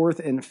 First, Fourth,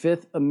 and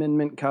Fifth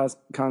Amendment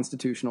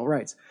constitutional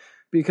rights.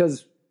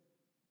 Because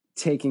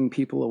taking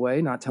people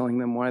away, not telling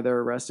them why they're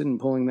arrested, and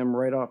pulling them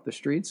right off the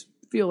streets,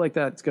 feel like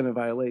that's going to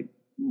violate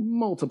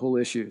multiple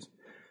issues.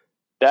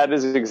 That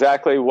is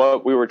exactly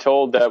what we were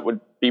told that would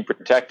be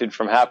protected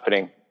from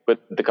happening with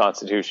the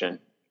Constitution.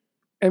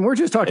 And we're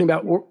just talking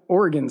about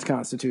Oregon's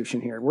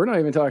Constitution here. We're not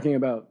even talking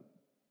about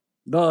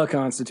the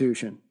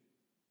Constitution.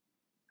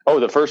 Oh,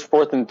 the First,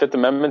 Fourth, and Fifth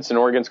Amendments in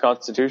Oregon's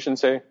Constitution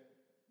say?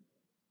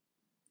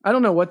 I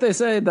don't know what they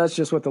say. That's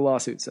just what the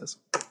lawsuit says.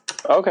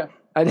 Okay.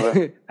 I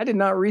did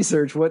not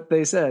research what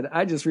they said.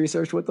 I just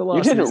researced what the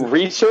lawsuit said. You didn't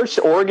research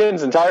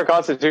Oregon's entire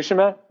Constitution,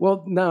 Matt?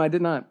 Well, no, I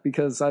did not,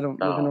 because I don't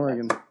live in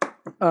Oregon.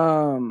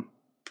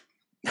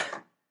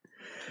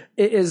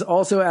 It is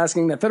also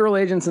asking that federal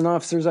agents and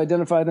officers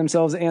identify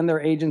themselves and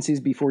their agencies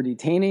before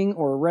detaining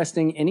or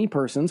arresting any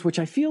persons, which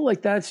I feel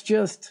like that's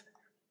just...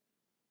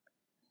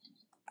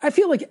 I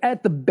feel like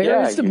at the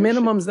barest of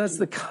minimums, that's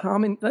the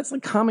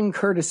common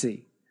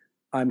courtesy.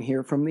 I'm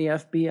here from the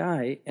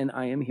FBI, and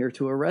I am here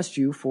to arrest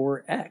you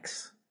for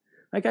X.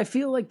 Like, I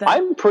feel like that...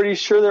 I'm pretty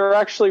sure they're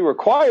actually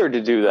required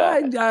to do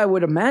that. I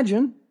would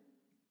imagine.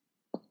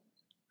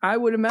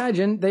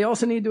 They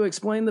also need to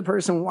explain the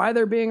person why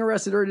they're being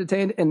arrested or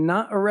detained and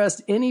not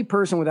arrest any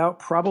person without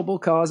probable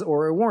cause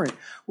or a warrant,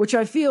 which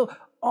I feel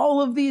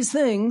all of these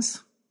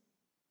things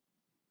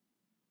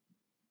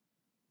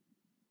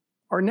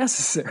are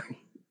necessary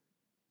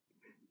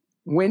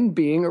when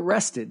being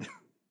arrested.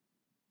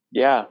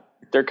 Yeah,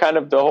 they're kind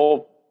of the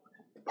whole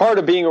part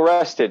of being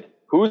arrested.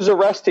 Who's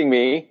arresting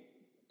me?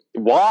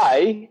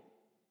 Why?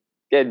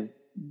 And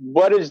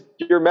what is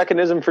your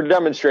mechanism for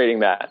demonstrating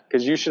that?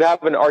 Because you should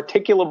have an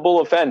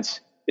articulable offense.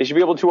 They should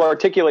be able to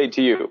articulate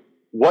to you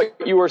what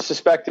you are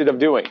suspected of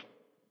doing.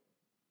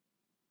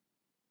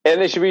 And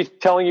they should be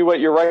telling you what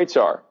your rights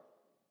are.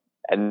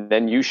 And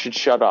then you should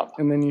shut up.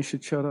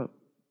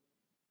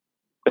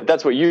 But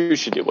that's what you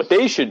should do. What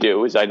they should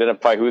do is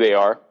identify who they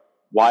are,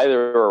 why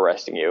they're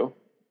arresting you,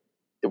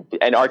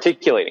 and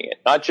articulating it.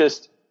 Not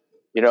just,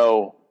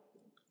 you're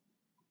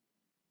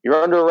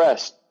under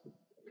arrest.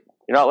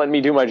 You're not letting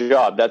me do my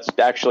job. That's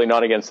actually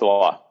not against the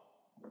law.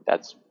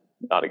 That's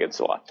not against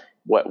the law.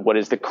 What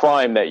is the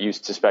crime that you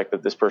suspect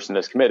that this person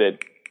has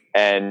committed,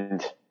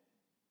 and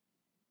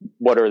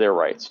what are their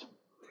rights?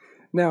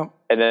 Now,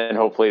 and then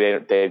hopefully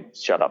they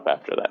shut up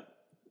after that.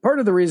 Part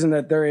of the reason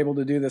that they're able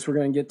to do this, we're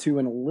going to get to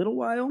in a little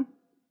while.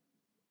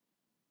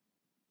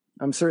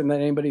 I'm certain that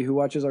anybody who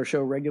watches our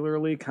show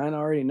regularly kind of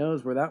already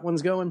knows where that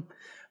one's going.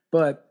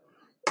 But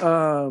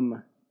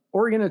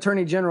Oregon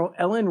Attorney General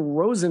Ellen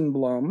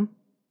Rosenblum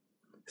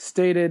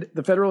stated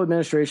the federal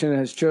administration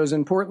has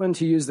chosen Portland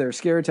to use their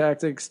scare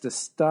tactics to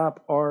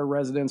stop our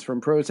residents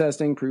from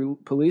protesting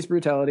police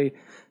brutality.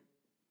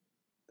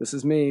 This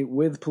is me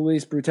with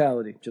police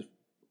brutality.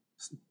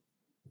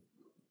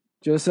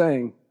 Just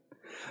saying.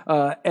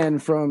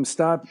 And from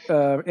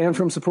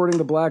supporting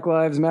the Black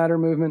Lives Matter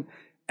movement.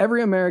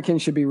 Every American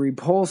should be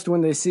repulsed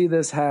when they see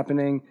this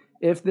happening.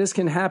 If this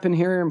can happen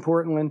here in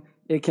Portland,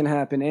 it can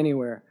happen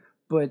anywhere.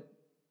 But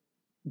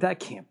that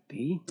can't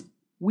be.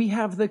 We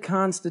have the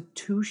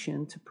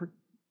Constitution to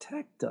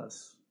protect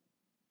us,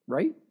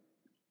 right?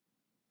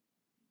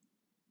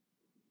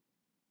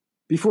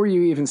 Before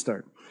you even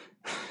start,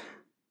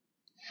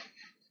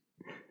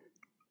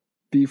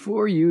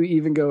 before you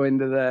even go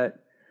into that,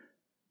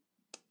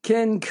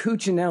 Ken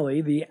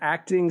Cuccinelli, the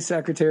acting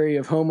Secretary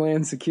of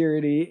Homeland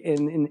Security,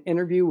 in an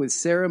interview with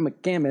Sarah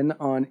McCammon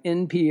on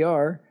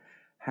NPR,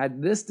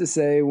 had this to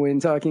say when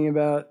talking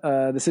about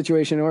the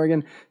situation in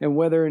Oregon and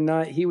whether or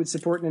not he would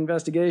support an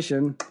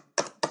investigation.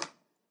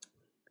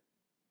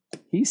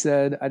 He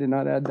said, I did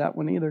not add that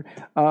one either.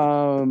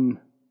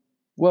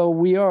 Well,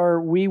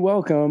 we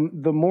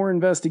welcome the more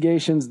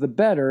investigations, the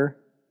better.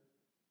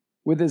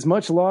 With as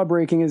much law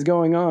breaking as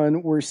going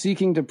on, we're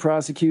seeking to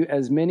prosecute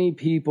as many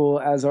people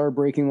as are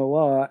breaking the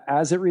law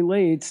as it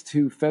relates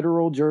to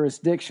federal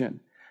jurisdiction.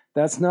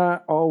 That's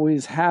not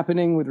always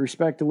happening with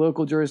respect to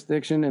local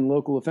jurisdiction and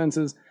local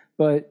offenses,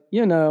 but,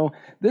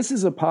 this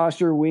is a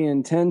posture we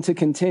intend to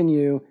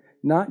continue,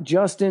 not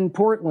just in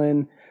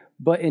Portland,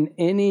 but in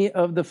any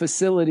of the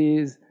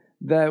facilities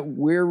that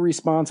we're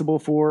responsible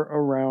for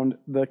around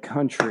the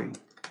country.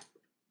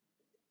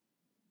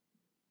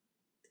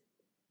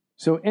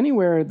 So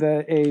anywhere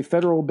that a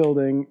federal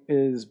building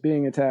is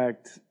being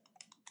attacked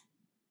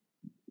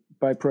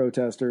by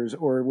protesters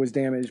or was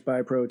damaged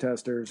by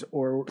protesters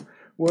or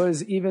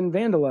was even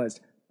vandalized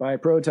by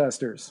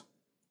protesters,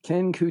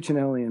 Ken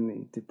Cuccinelli and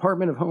the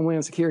Department of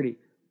Homeland Security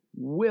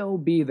will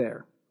be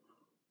there.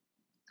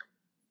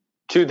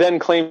 To then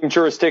claim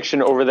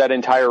jurisdiction over that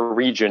entire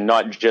region,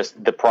 not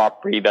just the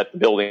property that the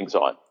building's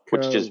on,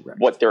 which is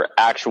what their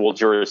actual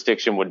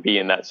jurisdiction would be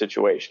in that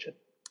situation.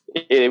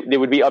 It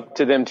would be up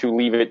to them to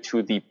leave it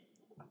to the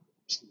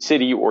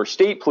city or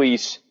state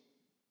police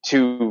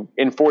to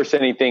enforce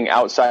anything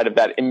outside of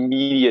that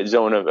immediate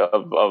zone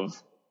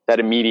of that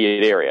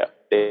immediate area.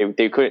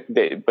 They could,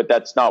 but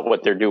that's not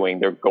what they're doing.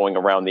 They're going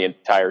around the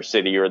entire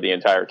city or the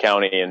entire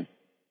county and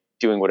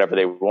doing whatever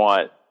they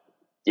want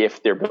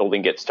if their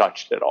building gets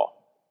touched at all,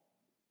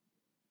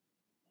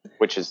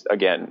 which is,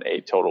 again,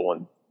 a total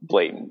and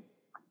blatant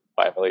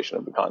violation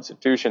of the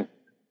Constitution.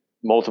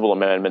 Multiple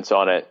amendments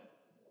on it.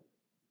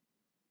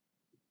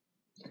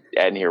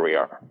 And here we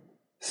are.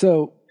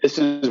 So this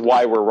is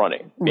why we're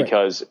running,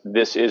 because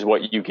this is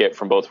what you get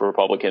from both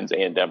Republicans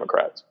and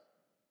Democrats.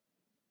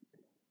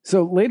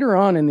 So later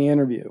on in the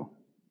interview,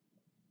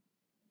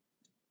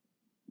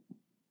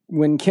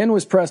 when Ken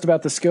was pressed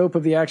about the scope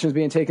of the actions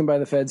being taken by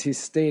the feds, he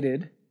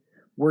stated,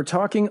 "We're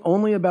talking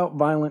only about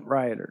violent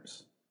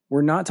rioters.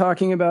 We're not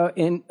talking about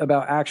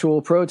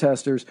actual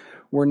protesters.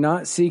 We're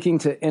not seeking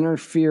to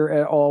interfere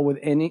at all with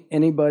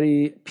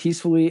anybody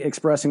peacefully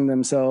expressing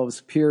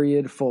themselves,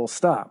 period, full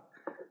stop."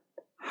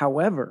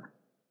 However,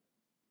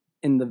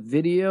 in the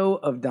video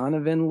of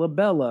Donovan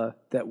LaBella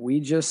that we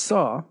just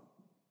saw,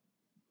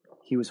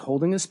 he was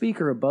holding a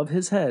speaker above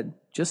his head,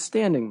 just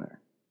standing there.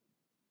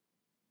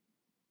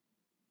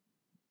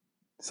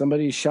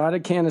 Somebody shot a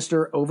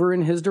canister over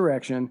in his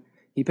direction.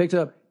 He picked it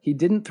up. He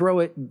didn't throw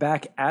it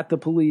back at the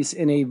police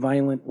in a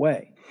violent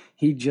way.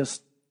 He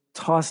just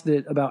tossed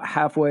it about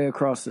halfway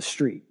across the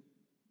street.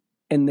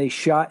 And they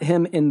shot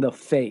him in the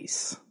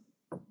face.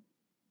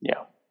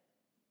 Yeah.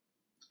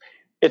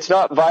 It's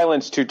not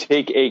violence to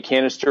take a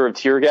canister of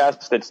tear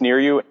gas that's near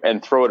you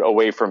and throw it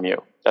away from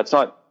you. That's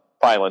not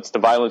violence. The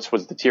violence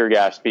was the tear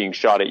gas being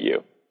shot at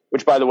you,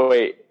 which, by the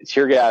way,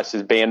 tear gas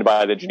is banned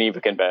by the Geneva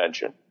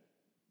Convention.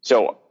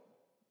 So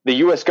the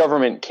U.S.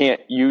 government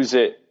can't use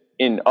it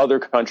in other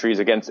countries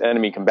against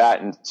enemy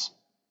combatants.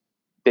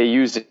 They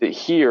use it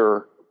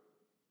here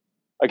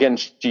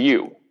against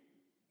you.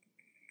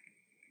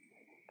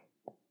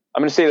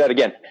 I'm going to say that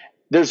again.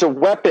 There's a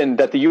weapon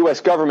that the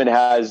U.S. government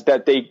has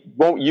that they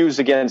won't use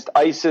against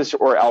ISIS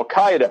or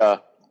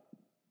Al-Qaeda,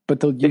 but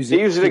they'll use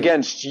it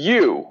against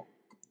you.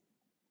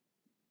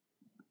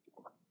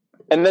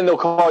 And then they'll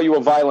call you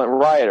a violent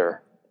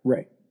rioter.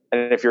 Right.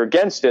 And if you're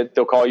against it,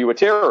 they'll call you a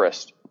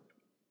terrorist.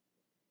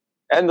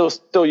 And they'll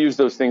still use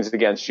those things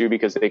against you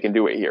because they can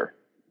do it here.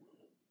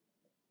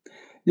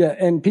 Yeah,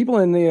 and people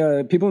in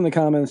the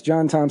comments,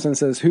 John Thompson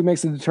says, "Who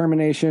makes the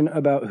determination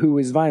about who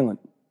is violent?"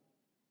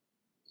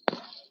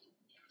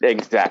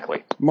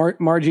 Exactly.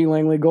 Margie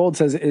Langley Gold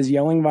says, "Is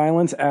yelling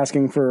violence?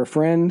 Asking for a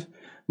friend?"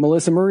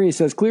 Melissa Marie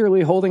says,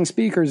 "Clearly holding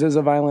speakers is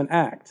a violent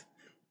act."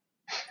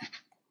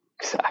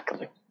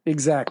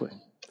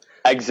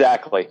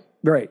 Exactly.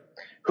 Right.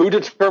 Who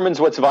determines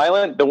what's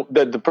violent?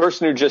 The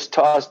person who just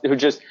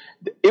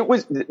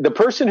the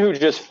person who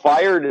just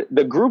fired,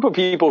 the group of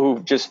people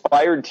who just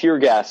fired tear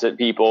gas at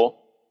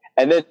people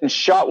and then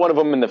shot one of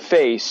them in the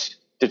face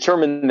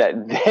determined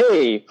that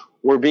they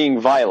were being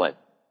violent.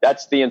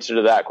 That's the answer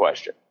to that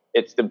question.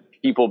 It's the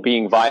people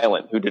being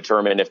violent who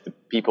determine if the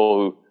people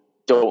who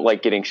don't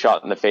like getting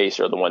shot in the face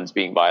are the ones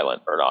being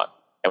violent or not.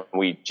 And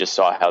we just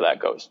saw how that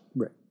goes.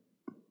 Right.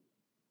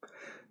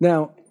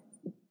 Now,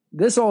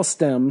 this all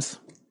stems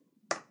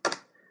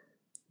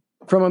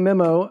from a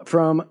memo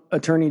from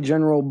Attorney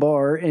General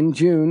Barr in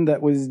June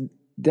that was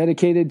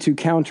dedicated to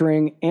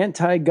countering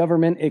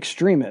anti-government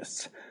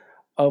extremists,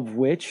 of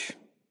which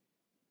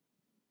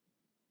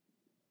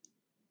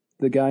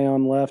the guy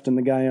on left and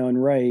the guy on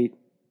right,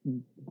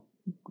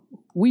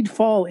 we'd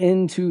fall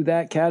into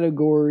that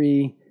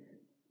category.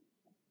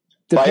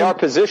 By our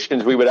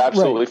positions, we would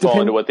absolutely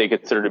fall into what they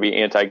consider to be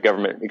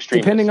anti-government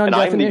extremists. Depending on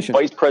definition.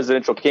 I'm the vice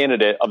presidential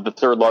candidate of the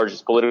third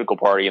largest political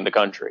party in the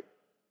country.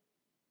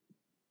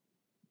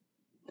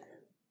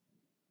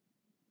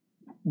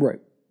 Right.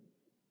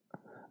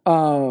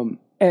 And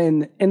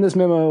in this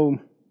memo,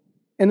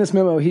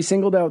 he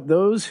singled out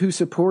those who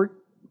support.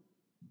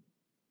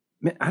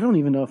 Man, I don't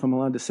even know if I'm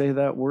allowed to say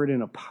that word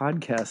in a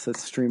podcast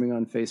that's streaming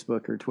on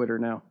Facebook or Twitter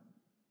now.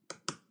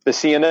 The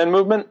CNN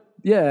movement?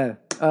 Yeah.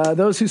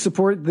 Those who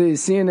support the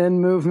CNN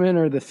movement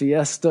or the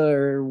Fiesta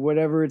or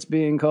whatever it's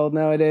being called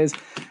nowadays,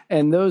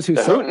 and those who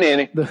the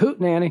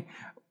Hootenanny,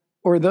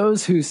 or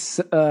those who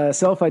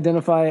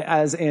self-identify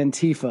as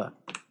Antifa.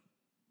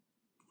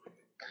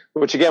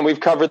 Which, again, we've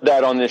covered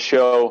that on this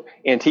show.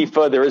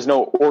 Antifa, there is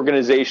no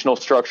organizational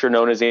structure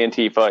known as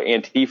Antifa.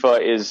 Antifa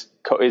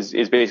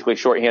is basically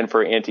shorthand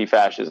for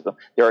anti-fascism.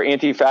 There are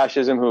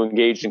anti-fascism who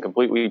engaged in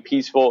completely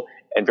peaceful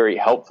and very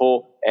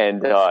helpful,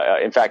 and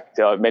in fact,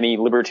 many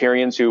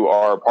libertarians who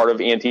are part of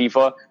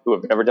Antifa who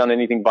have never done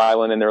anything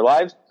violent in their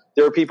lives.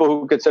 There are people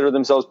who consider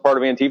themselves part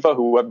of Antifa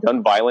who have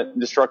done violent and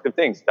destructive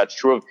things. That's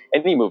true of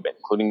any movement,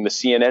 including the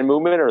CNN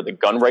movement or the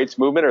gun rights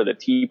movement or the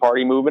Tea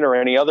Party movement or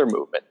any other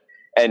movement.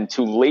 And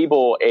to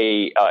label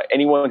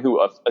anyone who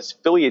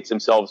affiliates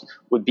themselves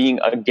with being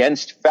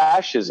against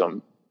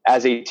fascism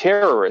as a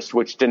terrorist,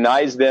 which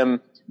denies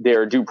them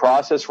their due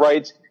process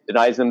rights,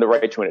 denies them the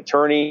right to an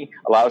attorney,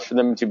 allows for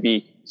them to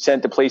be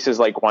sent to places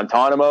like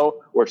Guantanamo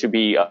or to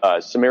be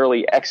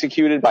summarily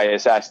executed by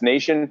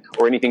assassination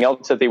or anything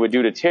else that they would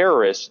do to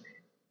terrorists.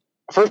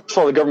 First of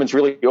all, the government's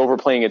really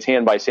overplaying its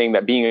hand by saying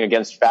that being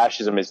against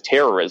fascism is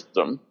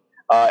terrorism.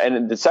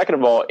 And the second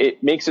of all,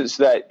 it makes it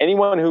so that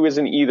anyone who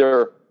isn't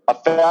either a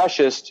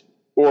fascist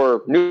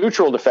or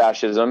neutral to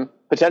fascism,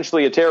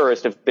 potentially a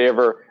terrorist if they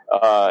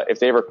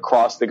ever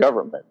cross the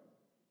government.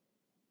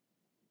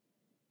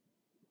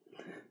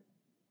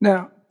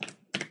 Now,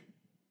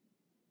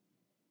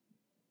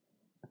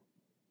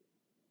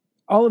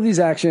 all of these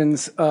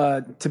actions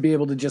to be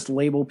able to just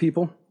label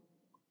people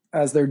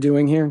as they're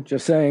doing here,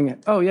 just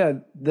saying, oh yeah,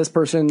 this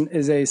person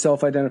is a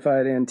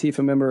self-identified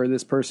Antifa member, or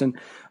this person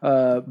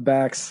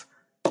backs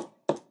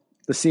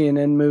the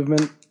CNN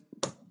movement.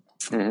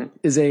 Mm-hmm.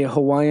 Is a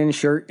Hawaiian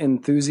shirt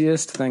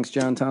enthusiast. Thanks,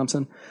 John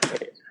Thompson.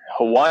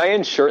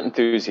 Hawaiian shirt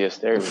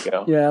enthusiast. There we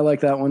go. Yeah, I like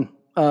that one.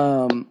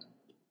 To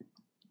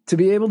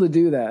be able to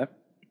do that,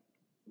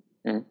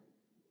 mm-hmm.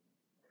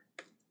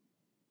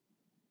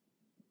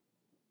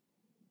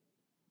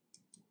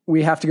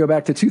 we have to go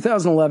back to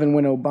 2011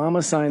 when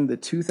Obama signed the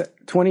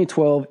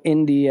 2012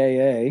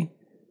 NDAA,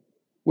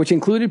 which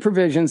included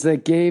provisions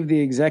that gave the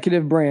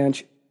executive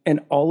branch and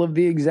all of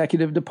the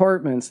executive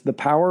departments the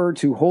power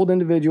to hold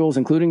individuals,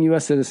 including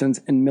U.S.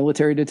 citizens, in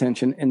military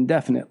detention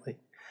indefinitely.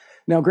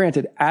 Now,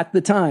 granted, at the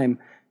time,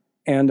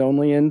 and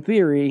only in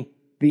theory,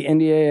 the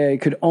NDAA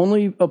could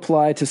only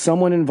apply to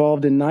someone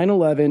involved in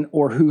 9/11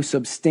 or who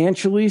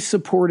substantially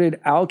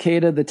supported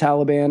Al-Qaeda, the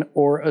Taliban,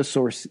 or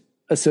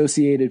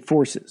associated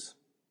forces.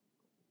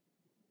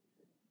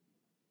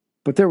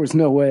 But there was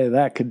no way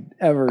that could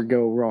ever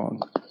go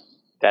wrong.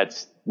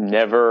 That's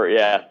never,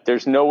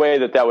 there's no way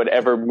that would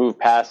ever move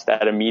past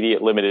that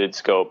immediate limited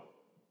scope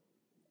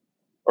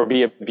or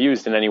be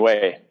abused in any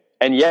way.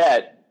 And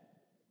yet,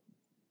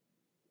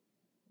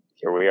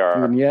 here we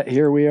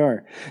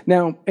are.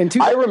 Now,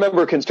 I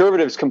remember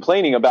conservatives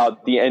complaining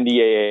about the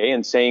NDAA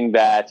and saying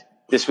that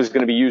this was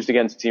going to be used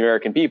against the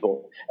American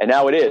people. And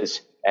now it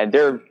is. And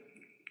they're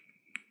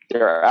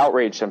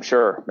outraged, I'm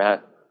sure,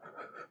 Matt.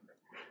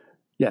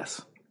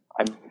 Yes.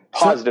 I'm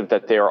positive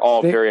that they are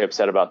all very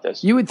upset about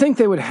this. You would think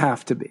they would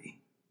have to be.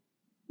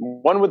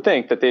 One would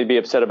think that they'd be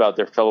upset about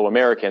their fellow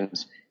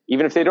Americans,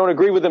 even if they don't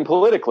agree with them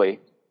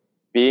politically,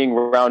 being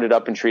rounded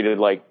up and treated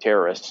like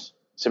terrorists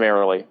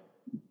summarily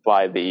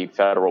by the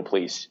federal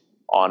police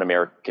on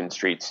American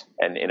streets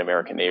and in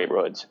American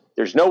neighborhoods.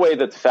 There's no way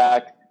that the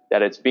fact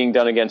that it's being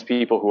done against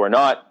people who are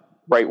not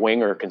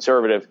right-wing or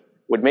conservative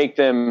would make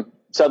them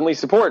suddenly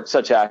support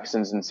such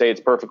actions and say it's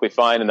perfectly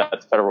fine and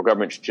that the federal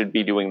government should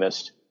be doing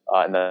this.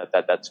 And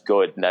that's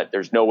good, and that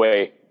there's no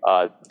way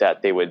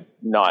that they would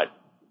not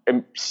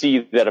see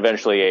that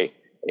eventually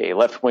a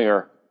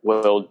left-winger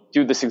will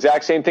do this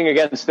exact same thing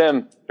against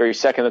them very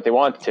second that they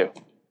want to.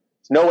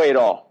 There's no way at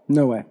all.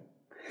 No way.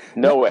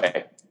 No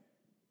way.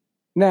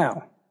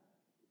 Now,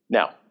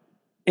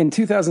 in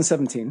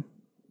 2017,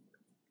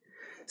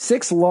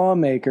 6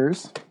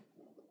 lawmakers,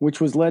 which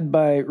was led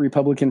by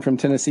Republican from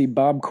Tennessee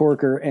Bob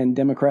Corker and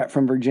Democrat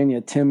from Virginia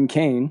Tim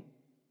Kaine,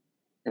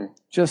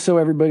 just so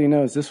everybody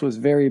knows, this was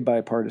very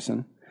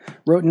bipartisan,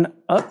 wrote an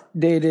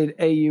updated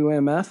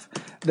AUMF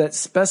that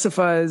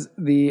specifies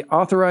the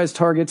authorized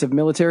targets of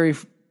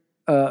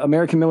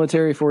American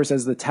military force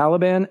as the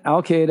Taliban,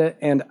 Al-Qaeda,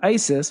 and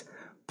ISIS,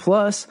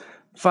 plus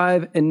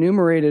 5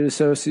 enumerated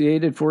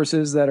associated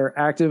forces that are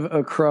active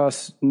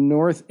across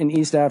North and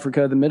East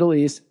Africa, the Middle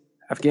East,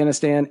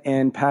 Afghanistan,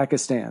 and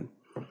Pakistan.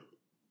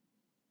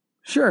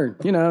 Sure,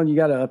 you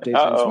got to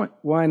update things.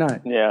 Why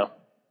not? Yeah.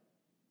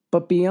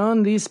 But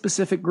beyond these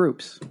specific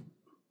groups,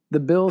 the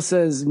bill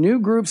says new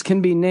groups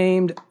can be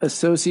named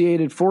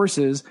associated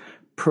forces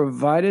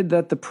provided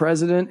that the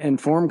president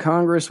inform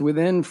Congress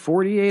within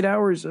 48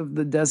 hours of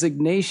the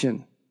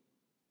designation.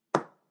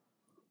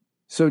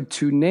 So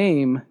to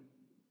name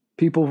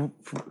people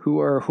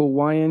who are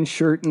Hawaiian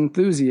shirt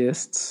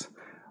enthusiasts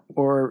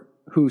or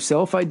who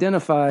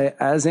self-identify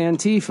as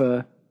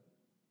Antifa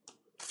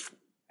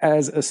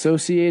as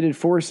associated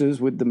forces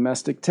with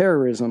domestic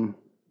terrorism,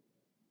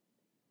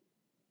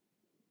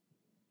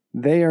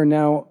 they are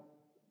now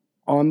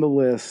on the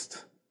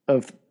list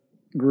of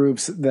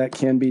groups that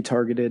can be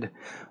targeted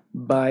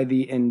by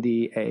the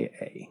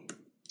NDAA.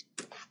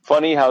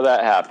 Funny how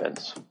that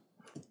happens.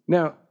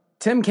 Now,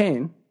 Tim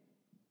Kaine,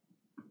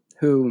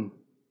 who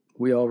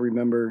we all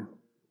remember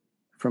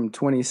from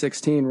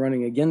 2016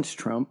 running against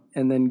Trump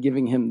and then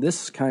giving him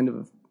this kind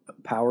of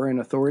power and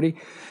authority,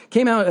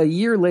 came out a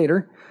year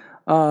later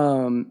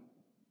and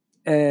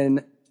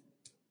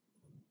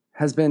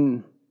has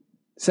been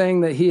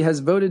saying that he has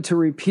voted to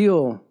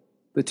repeal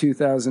the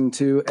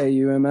 2002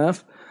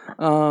 AUMF.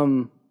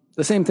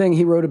 The same thing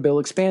he wrote a bill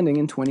expanding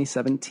in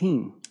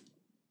 2017.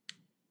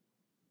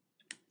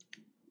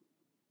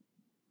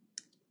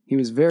 He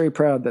was very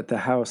proud that the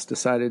House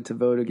decided to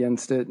vote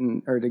against it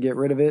or to get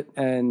rid of it,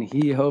 and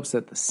he hopes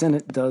that the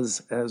Senate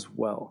does as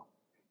well.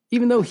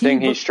 Even though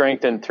he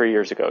strengthened 3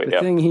 years ago. The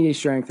thing he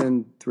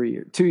strengthened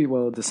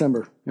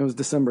December. It was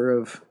December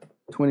of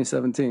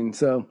 2017.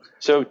 So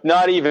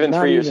not even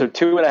 3 years. So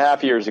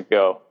 2.5 years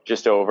ago,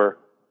 just over.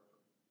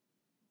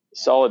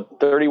 Solid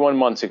 31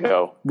 months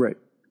ago. Right.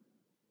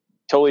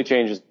 Totally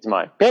changes his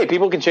mind. Hey,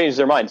 people can change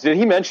their minds. Did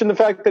he mention the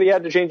fact that he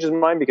had to change his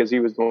mind because he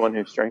was the one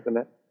who strengthened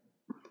it?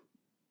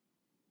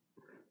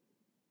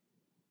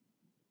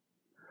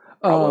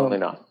 Probably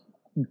not.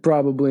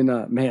 Probably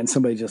not. Man,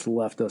 somebody just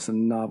left us a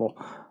novel.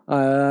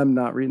 I'm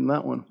not reading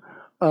that one.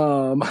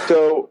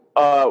 So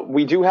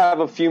we do have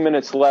a few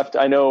minutes left.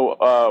 I know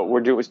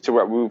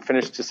we'll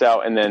finish this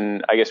out, and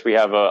then I guess we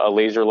have a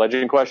laser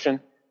legend question.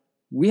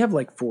 We have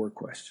like 4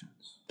 questions.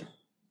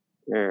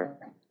 Yeah.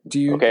 Do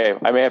you? Okay,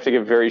 I may have to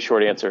give very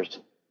short answers.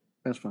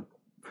 That's fine.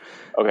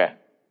 Okay.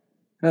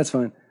 That's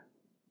fine.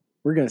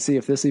 We're going to see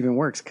if this even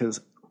works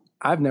because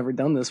I've never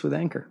done this with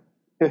Anchor.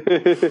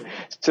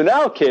 So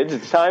now, kids,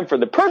 it's time for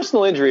the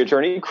personal injury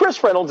attorney,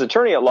 Chris Reynolds,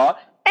 attorney at law,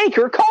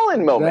 Anchor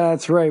call-in moment.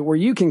 That's right, where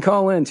you can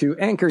call in to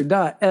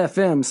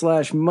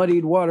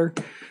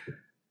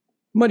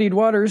anchor.fm/muddied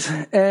waters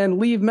and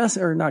leave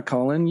not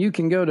call in. You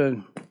can go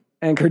to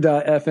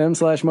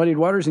anchor.fm/muddied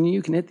waters and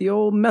you can hit the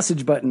old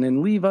message button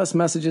and leave us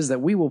messages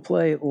that we will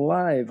play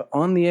live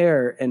on the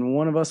air and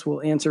one of us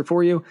will answer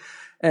for you.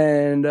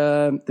 And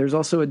there's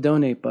also a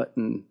donate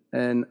button.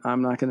 And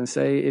I'm not going to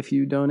say if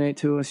you donate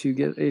to us, you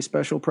get a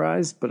special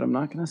prize, but I'm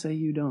not going to say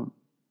you don't.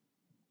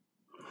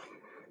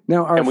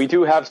 Now, and we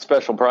do have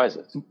special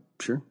prizes.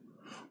 Sure.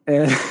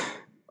 And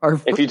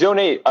if you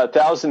donate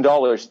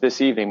 $1,000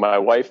 this evening, my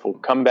wife will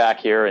come back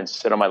here and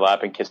sit on my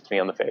lap and kiss me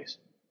on the face.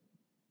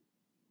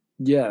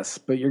 Yes,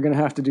 but you're going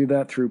to have to do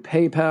that through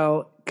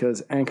PayPal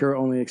because Anchor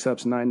only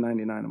accepts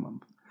 $9.99 a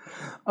month.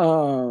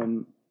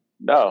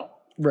 No.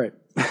 Right.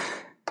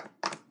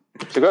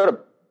 So go to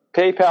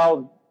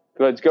PayPal.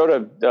 Let's go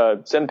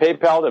to send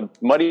PayPal to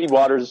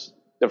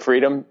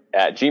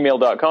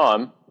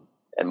muddywatersofreedom@gmail.com,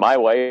 and my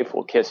wife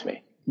will kiss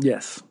me.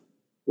 Yes.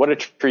 What a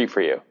treat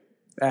for you.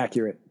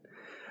 Accurate.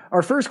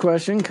 Our first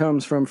question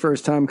comes from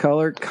first-time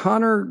caller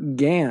Connor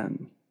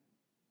Gann.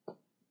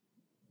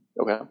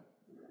 Okay.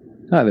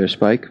 Hi there,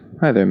 Spike.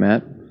 Hi there,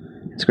 Matt.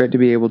 It's great to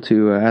be able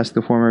to ask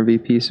the former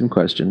VP some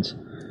questions.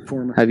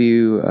 Have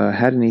you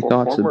had any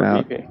thoughts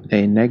about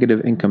a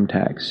negative income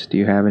tax? Do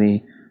you have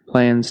any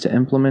plans to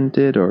implement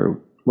it, or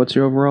what's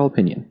your overall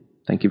opinion?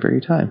 Thank you for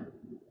your time.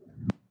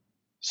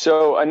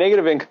 So a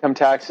negative income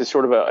tax is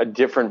sort of a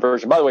different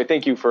version. By the way,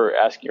 thank you for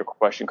asking your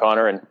question,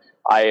 Connor. And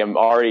I am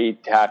already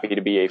happy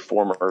to be a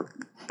former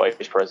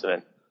vice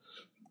president.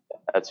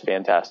 That's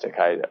fantastic.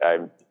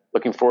 I'm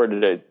looking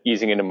forward to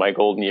easing into my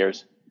golden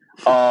years.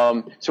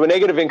 So a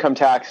negative income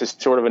tax is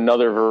sort of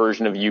another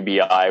version of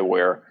UBI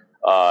where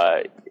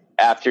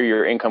after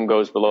your income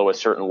goes below a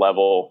certain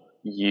level,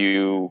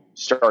 you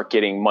start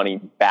getting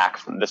money back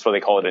from. That's why they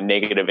call it a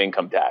negative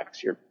income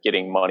tax. You're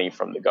getting money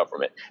from the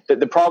government.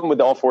 The problem with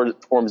all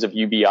forms of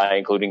UBI,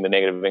 including the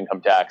negative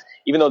income tax,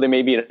 even though they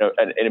may be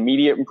an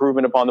immediate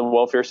improvement upon the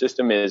welfare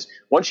system, is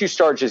once you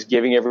start just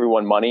giving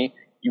everyone money,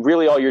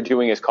 all you're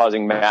doing is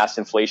causing mass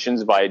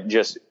inflations by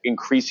just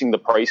increasing the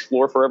price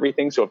floor for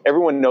everything. So if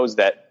everyone knows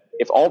that,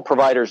 if all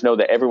providers know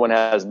that everyone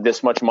has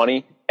this much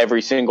money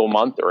every single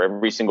month or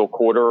every single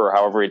quarter or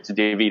however it's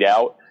divvied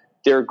out,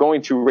 they're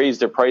going to raise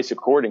their price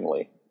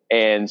accordingly.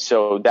 And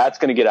so that's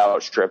going to get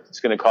outstripped. It's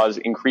going to cause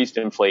increased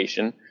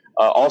inflation.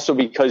 Also,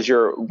 because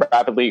you're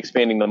rapidly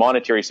expanding the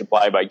monetary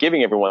supply by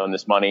giving everyone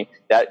this money,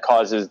 that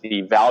causes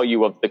the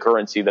value of the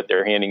currency that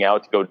they're handing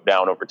out to go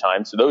down over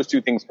time. So those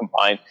two things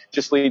combined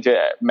just lead to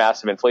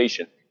massive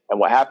inflation. And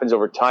what happens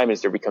over time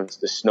is there becomes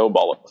the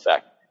snowball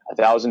effect.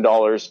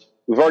 $1,000.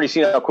 We've already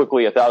seen how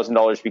quickly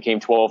 $1,000 became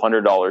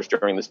 $1,200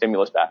 during the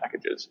stimulus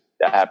packages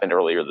that happened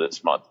earlier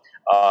this month.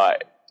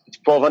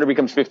 1,200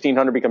 becomes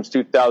 1,500, becomes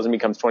 2,000,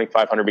 becomes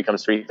 2,500,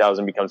 becomes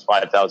 3,000, becomes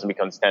 5,000,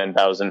 becomes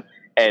 10,000.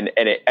 And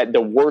at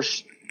the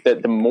worst,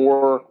 the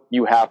more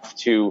you have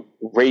to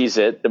raise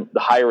it, the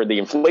higher the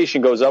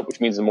inflation goes up, which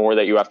means the more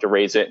that you have to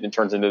raise it, and it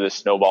turns into this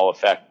snowball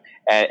effect.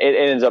 And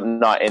it ends up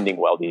not ending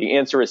well. The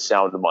answer is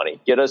sound money.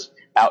 Get us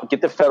out,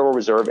 get the Federal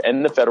Reserve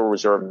and the Federal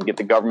Reserve, and get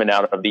the government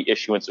out of the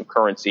issuance of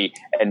currency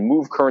and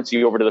move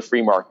currency over to the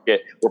free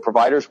market, where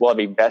providers will have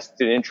a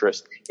vested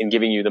interest in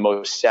giving you the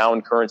most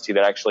sound currency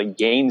that actually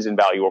gains in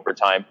value over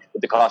time,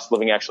 with the cost of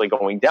living actually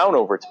going down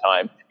over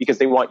time, because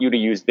they want you to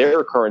use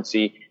their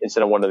currency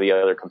instead of one of the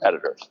other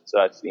competitors. So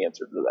that's the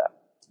answer to that.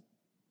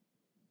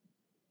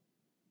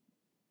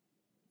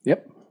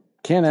 Yep.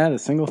 Can't add a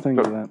single thing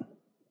to that.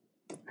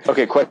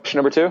 Okay, question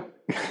number 2.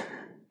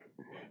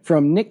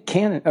 From Nick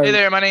Cannon. Hey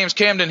there, my name's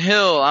Camden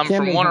Hill. I'm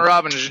from Warner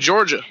Robins,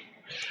 Georgia.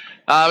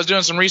 I was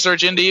doing some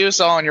research into you,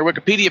 saw on your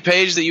Wikipedia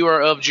page that you are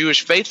of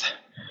Jewish faith.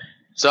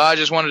 So I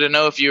just wanted to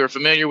know if you are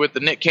familiar with the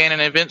Nick Cannon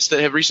events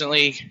that have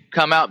recently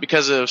come out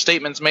because of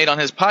statements made on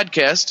his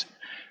podcast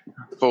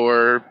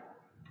for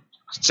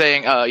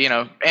saying,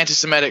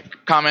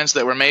 anti-Semitic comments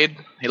that were made.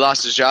 He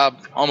lost his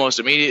job almost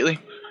immediately.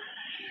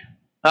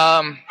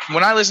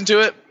 When I listened to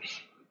it,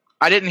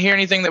 I didn't hear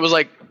anything that was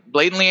like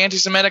blatantly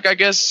anti-Semitic, I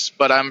guess,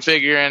 but I'm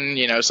figuring,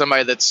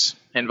 somebody that's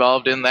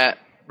involved in that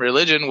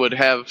religion would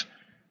have,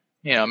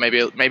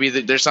 maybe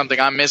there's something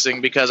I'm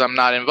missing because I'm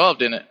not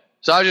involved in it.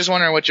 So I was just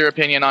wondering what your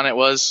opinion on it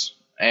was,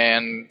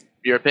 and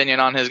your opinion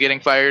on his getting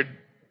fired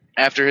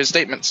after his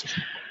statements.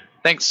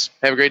 Thanks.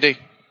 Have a great day.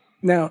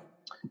 Now,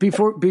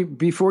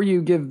 before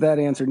you give that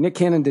answer, Nick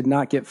Cannon did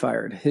not get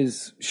fired.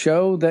 His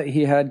show that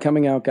he had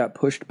coming out got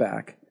pushed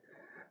back.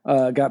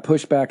 A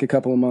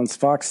couple of months.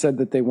 Fox said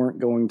that they weren't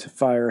going to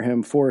fire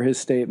him for his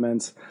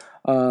statements,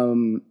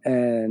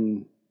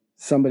 and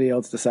somebody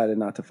else decided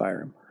not to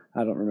fire him.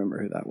 I don't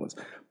remember who that was,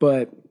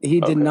 but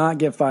he did not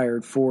get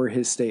fired for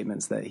his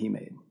statements that he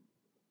made.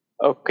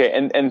 Okay,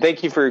 and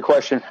thank you for your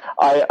question.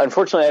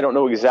 Unfortunately, I don't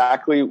know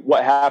exactly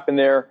what happened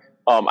there.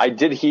 I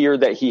did hear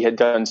that he had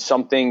done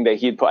something that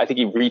he had put, I think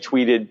he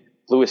retweeted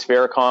Louis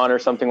Farrakhan or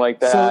something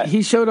like that. So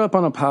he showed up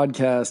on a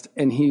podcast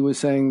and he was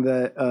saying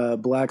that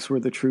blacks were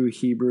the true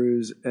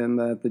Hebrews and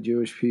that the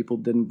Jewish people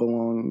didn't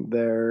belong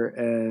there,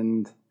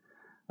 and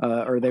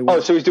or they were. Oh,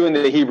 so he's doing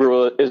the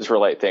Hebrew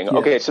Israelite thing. Yeah.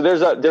 Okay, so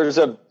there's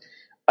an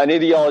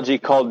ideology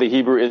called the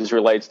Hebrew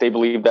Israelites. They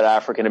believe that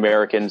African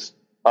Americans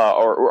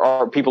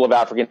or people of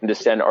African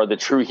descent are the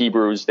true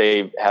Hebrews.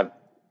 They have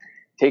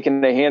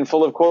taken a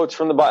handful of quotes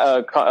from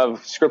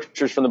of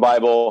scriptures from the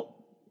Bible,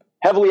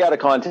 heavily out of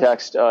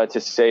context,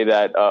 to say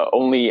that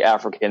only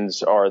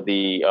Africans are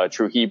the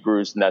true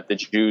Hebrews and that the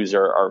Jews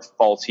are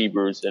false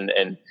Hebrews,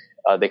 and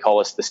they call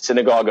us the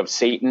synagogue of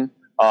Satan.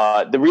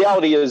 The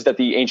reality is that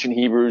the ancient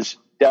Hebrews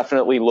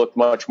definitely looked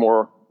much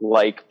more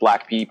like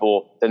black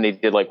people than they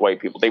did like white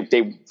people.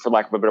 They for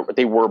lack of a better word,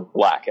 they were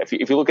black. If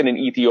you look at an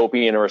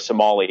Ethiopian or a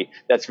Somali,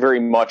 that's very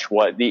much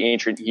what the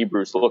ancient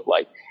Hebrews looked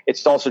like.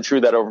 It's also true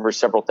that over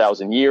several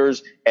thousand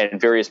years and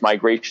various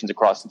migrations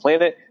across the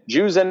planet,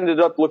 Jews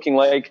ended up looking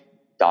like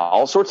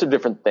all sorts of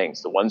different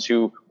things. The ones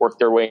who worked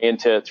their way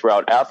into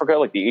throughout Africa,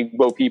 like the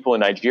Igbo people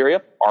in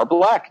Nigeria, are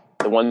black.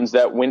 The ones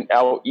that went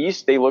out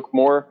east, they look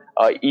more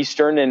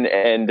Eastern,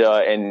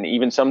 and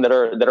even some that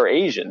are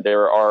Asian.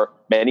 There are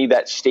many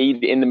that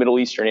stayed in the Middle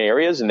Eastern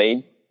areas, and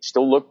they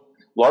still look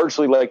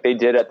largely like they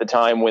did at the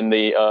time when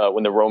the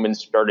Romans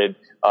started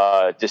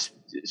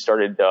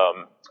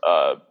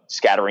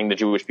scattering the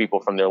Jewish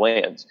people from their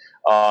lands.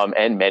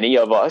 And many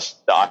of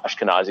us, the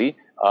Ashkenazi,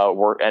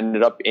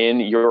 ended up in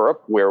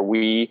Europe, where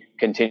we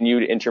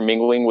continued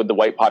intermingling with the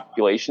white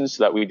population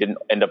so that we didn't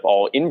end up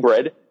all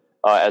inbred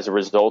as a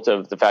result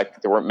of the fact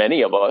that there weren't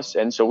many of us.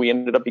 And so we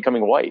ended up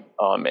becoming white.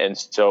 And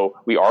so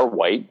we are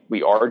white.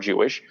 We are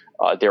Jewish.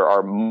 There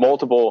are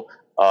multiple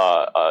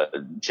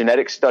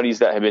genetic studies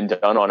that have been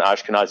done on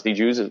Ashkenazi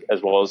Jews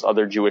as well as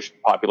other Jewish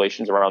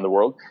populations around the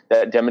world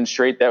that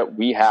demonstrate that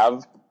we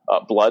have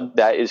blood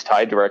that is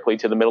tied directly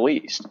to the Middle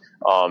East,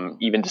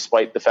 even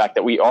despite the fact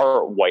that we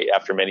are white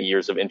after many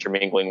years of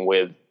intermingling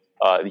with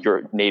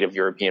native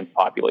European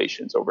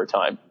populations over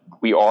time.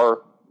 We are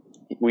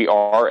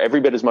every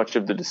bit as much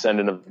of the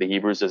descendant of the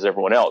Hebrews as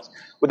everyone else.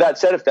 With that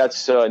said, if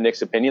that's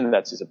Nick's opinion,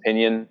 that's his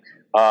opinion.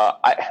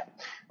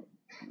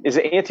 Is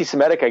it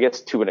anti-Semitic? I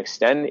guess to an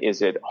extent.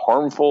 Is it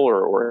harmful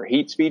or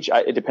hate speech?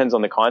 It depends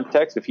on the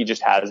context. If he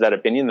just has that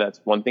opinion, that's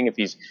one thing. If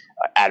he's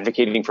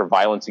advocating for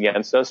violence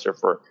against us or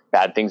for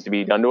bad things to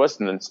be done to us,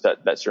 then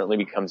that certainly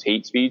becomes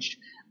hate speech.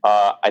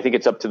 I think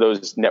it's up to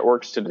those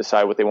networks to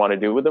decide what they want to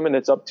do with them, and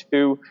it's up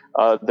to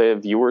the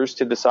viewers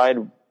to decide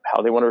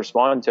how they want to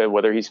respond to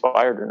whether he's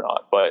fired or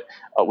not. But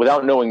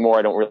without knowing more,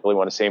 I don't really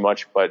want to say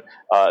much. But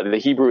the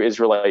Hebrew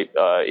Israelite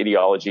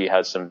ideology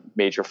has some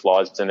major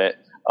flaws in it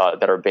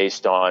that are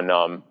based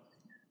on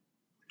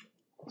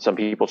some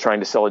people trying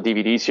to sell a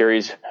DVD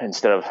series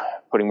instead of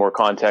putting more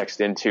context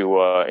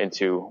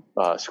into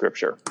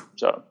scripture.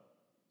 So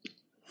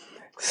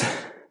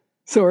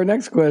our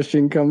next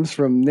question comes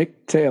from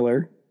Nick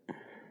Taylor.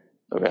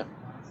 Okay.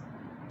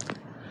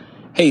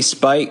 Hey,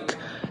 Spike.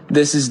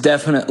 this is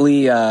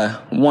definitely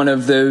one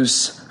of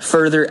those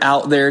further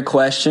out there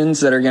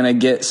questions that are going to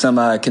get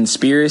some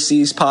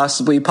conspiracies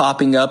possibly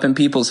popping up in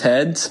people's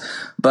heads,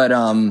 but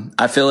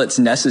I feel it's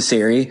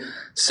necessary.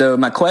 So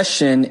my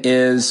question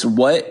is,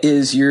 what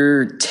is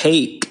your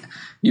take,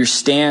 your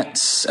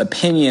stance,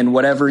 opinion,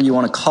 whatever you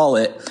want to call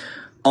it,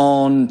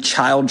 on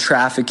child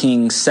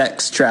trafficking,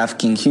 sex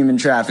trafficking, human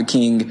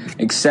trafficking,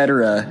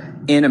 etc.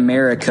 in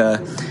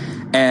America,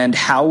 and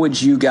how would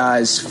you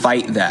guys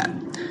fight that?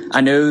 I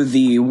know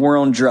the war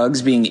on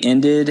drugs being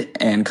ended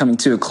and coming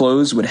to a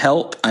close would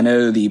help. I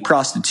know the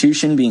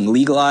prostitution being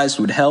legalized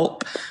would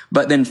help.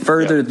 But then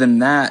further than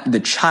that,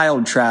 the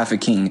child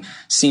trafficking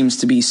seems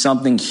to be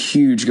something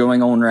huge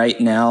going on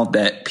right now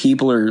that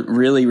people are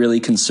really,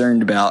 really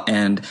concerned about,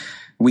 and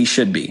we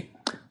should be.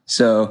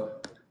 So,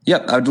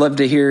 yep, I'd love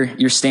to hear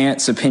your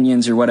stance,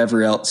 opinions, or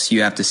whatever else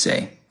you have to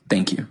say.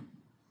 Thank you.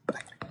 Bye.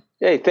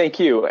 Hey,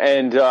 thank you.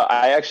 And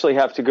I actually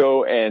have to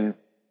go and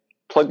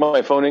plug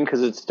my phone in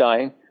because it's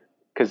dying.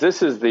 Because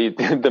this is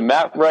the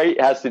Matt Wright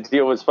has to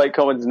deal with Spike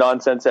Cohen's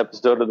nonsense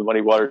episode of the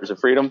Muddy Waters of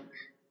Freedom.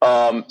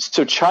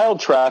 So child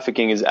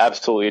trafficking is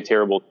absolutely a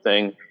terrible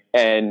thing.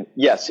 And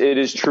yes, it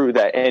is true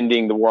that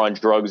ending the war on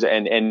drugs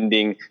and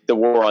ending the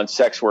war on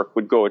sex work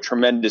would go a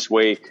tremendous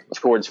way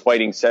towards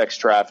fighting sex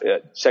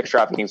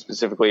trafficking,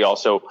 specifically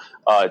also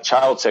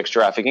child sex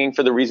trafficking,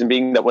 for the reason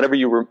being that whenever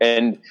you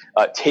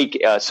take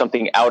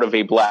something out of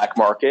a black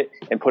market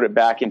and put it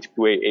back into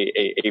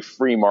a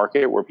free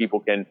market where people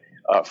can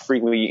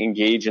freely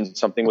engage in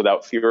something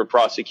without fear of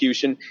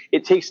prosecution,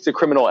 it takes the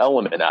criminal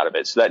element out of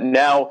it. So that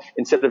now,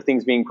 instead of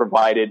things being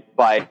provided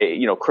by,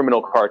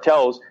 criminal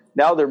cartels,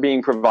 now they're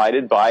being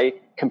provided by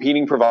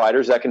competing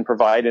providers that can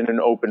provide in an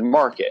open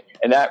market.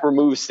 And that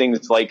removes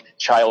things like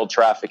child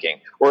trafficking,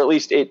 or at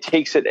least it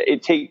makes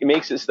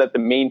it so that the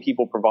main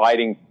people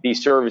providing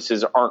these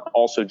services aren't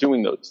also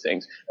doing those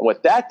things. And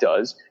what that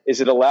does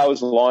is it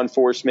allows law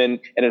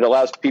enforcement and it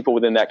allows people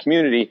within that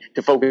community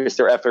to focus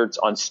their efforts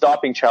on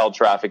stopping child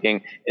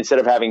trafficking instead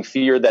of having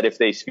fear that if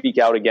they speak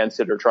out against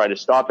it or try to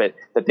stop it,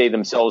 that they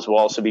themselves will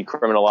also be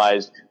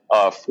criminalized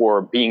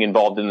for being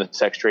involved in the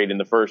sex trade in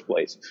the first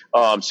place.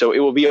 So it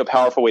will be a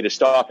powerful way to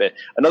stop it.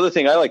 Another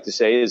thing I like to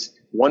say is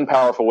one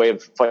powerful way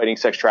of fighting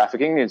sex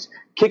trafficking is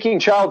kicking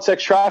child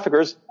sex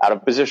traffickers out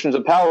of positions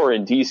of power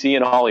in DC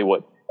and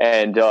Hollywood.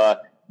 And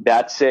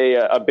that's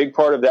a big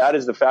part of that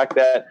is the fact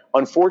that,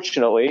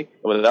 unfortunately,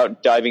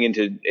 without diving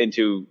into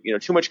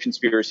too much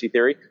conspiracy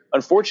theory,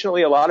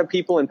 unfortunately, a lot of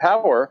people in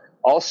power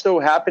also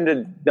happen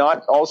to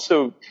not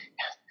also.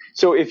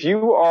 So if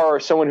you are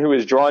someone who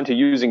is drawn to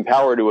using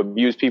power to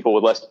abuse people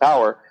with less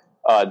power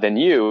than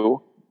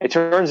you, it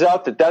turns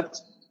out that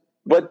that's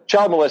what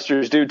child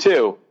molesters do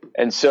too.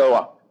 And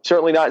so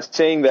certainly not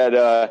saying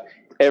that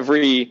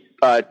every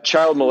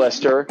child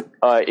molester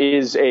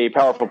is a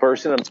powerful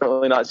person. I'm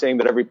certainly not saying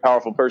that every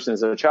powerful person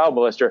is a child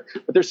molester,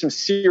 but there's some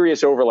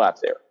serious overlap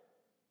there.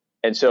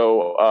 And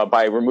so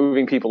by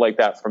removing people like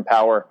that from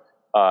power,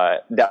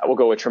 that will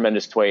go a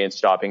tremendous way in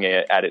stopping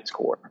it at its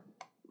core.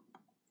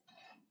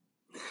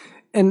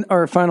 And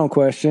our final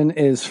question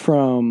is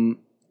from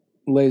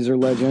Laser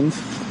Legends.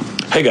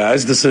 Hey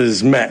guys, this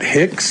is Matt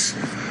Hicks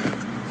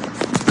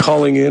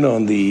calling in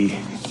on the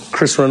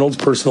Chris Reynolds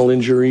personal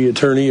injury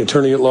attorney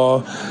at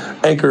law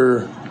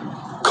anchor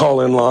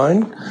call-in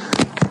line,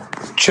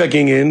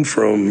 checking in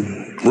from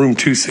room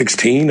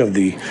 216 of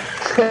the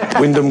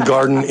Wyndham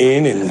Garden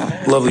Inn in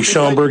lovely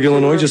Schaumburg,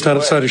 Illinois, just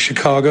outside of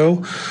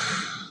Chicago,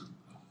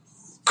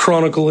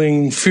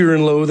 chronicling fear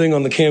and loathing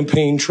on the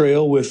campaign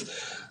trail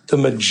with the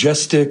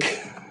majestic,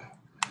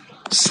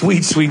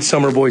 sweet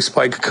summer boy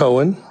Spike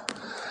Cohen.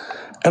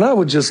 And I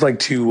would just like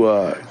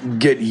to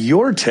get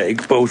your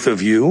take, both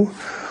of you,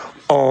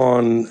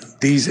 on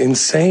these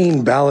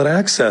insane ballot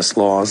access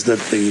laws that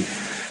the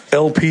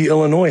LP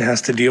Illinois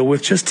has to deal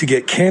with just to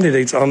get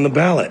candidates on the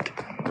ballot.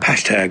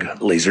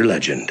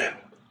 #LaserLegend.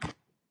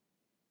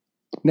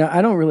 Now,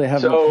 I don't really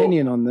have an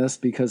opinion on this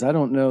because I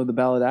don't know the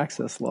ballot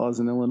access laws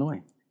in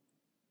Illinois.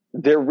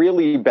 They're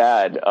really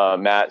bad,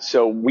 Matt.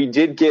 So we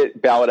did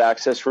get ballot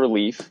access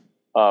relief,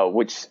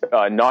 which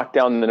knocked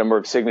down the number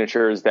of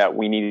signatures that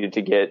we needed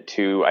to get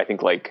to, I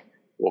think,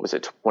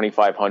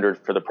 2,500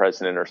 for the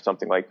president or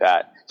something like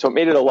that. So it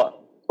made it a lot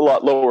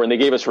lower, and they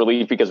gave us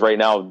relief because right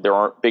now there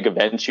aren't big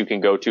events you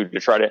can go to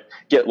try to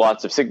get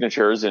lots of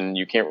signatures, and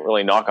you can't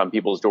really knock on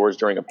people's doors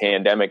during a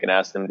pandemic and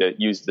ask them to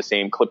use the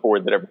same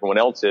clipboard that everyone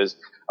else is.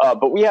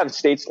 But we have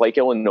states like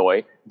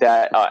Illinois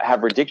that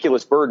have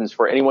ridiculous burdens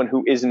for anyone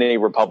who isn't a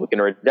Republican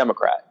or a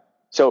Democrat.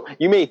 So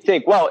you may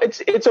think, well,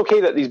 it's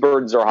okay that these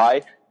burdens are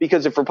high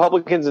because if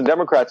Republicans and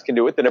Democrats can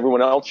do it, then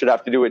everyone else should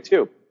have to do it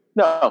too.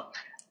 No,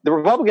 the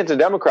Republicans and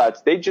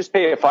Democrats, they just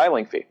pay a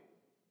filing fee.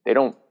 They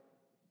don't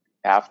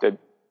have to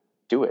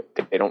do it.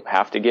 They don't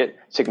have to get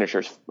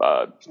signatures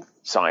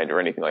signed or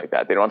anything like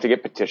that. They don't have to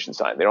get petitions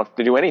signed. They don't have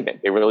to do anything.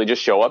 They really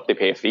just show up, they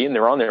pay a fee, and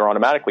they're on there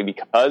automatically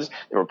because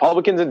the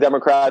Republicans and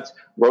Democrats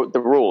wrote the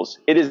rules.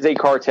 It is a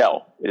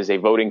cartel. It is a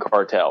voting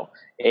cartel.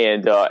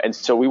 And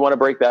so we want to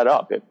break that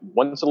up.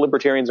 Once the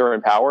libertarians are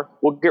in power,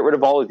 we'll get rid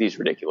of all of these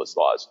ridiculous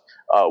laws.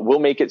 We'll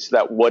make it so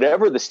that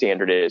whatever the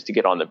standard is to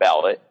get on the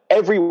ballot,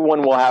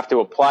 everyone will have to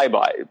apply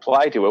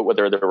to it,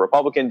 whether they're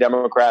Republican,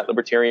 Democrat,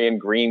 Libertarian,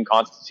 Green,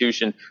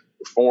 Constitution,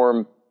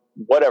 Reform,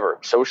 whatever,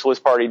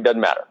 Socialist Party, doesn't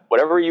matter.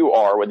 Whatever you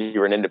are, whether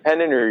you're an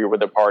independent or you're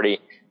with a party,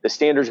 the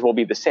standards will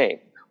be the same.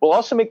 We'll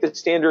also make the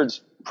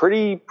standards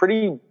pretty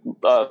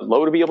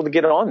low to be able to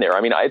get on there.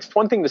 I mean, it's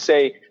one thing to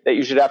say that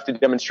you should have to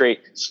demonstrate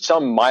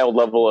some mild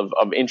level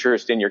of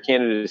interest in your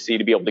candidacy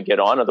to be able to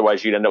get on.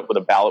 Otherwise, you'd end up with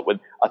a ballot with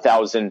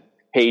 1,000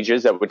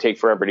 pages that would take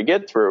forever to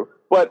get through.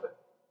 But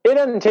it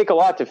doesn't take a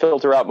lot to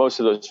filter out most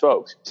of those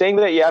folks. Saying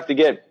that you have to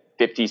get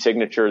 50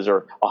 signatures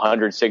or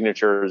 100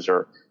 signatures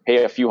or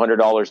pay a few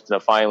 $100s in a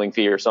filing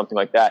fee or something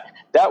like that,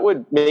 that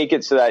would make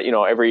it so that,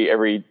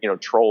 every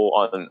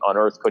troll on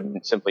earth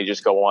couldn't simply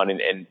just go on and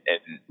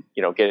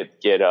get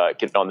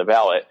it on the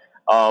ballot.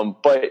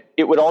 But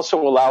it would also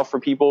allow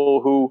for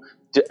people who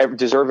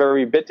deserve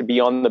every bit to be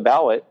on the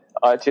ballot,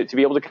 to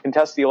be able to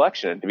contest the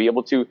election and to be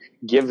able to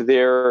give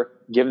their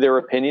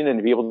opinion and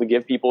to be able to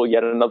give people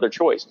yet another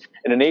choice.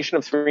 In a nation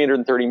of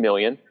 330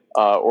 million,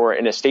 or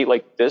in a state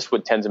like this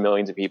with tens of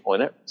millions of people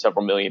in it,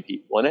 several million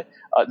people in it,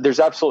 there's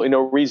absolutely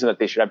no reason that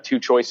they should have two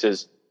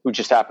choices who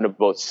just happen to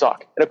both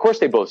suck. And of course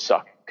they both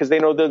suck because they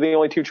know they're the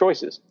only two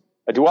choices.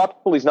 A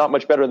duopoly is not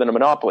much better than a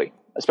monopoly,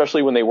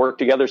 especially when they work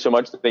together so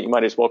much that you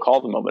might as well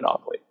call them a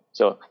monopoly.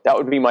 So that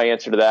would be my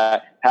answer to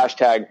that.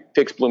 Hashtag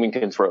fix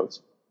Bloomington's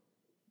roads.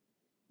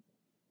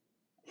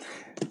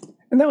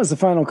 And that was the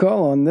final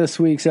call on this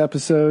week's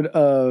episode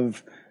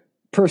of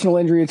Personal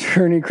Injury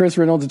Attorney Chris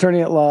Reynolds,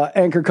 Attorney at Law,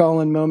 Anchor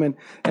Call-In Moment.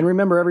 And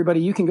remember,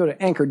 everybody, you can go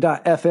to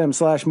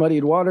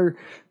anchor.fm/muddied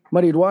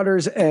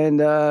waters and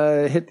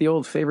hit the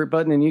old favorite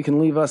button, and you can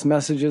leave us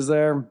messages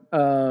there.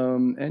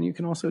 And you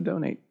can also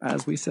donate,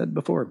 as we said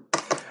before.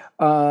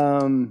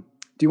 Do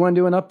you want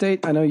to do an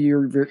update? I know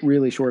you're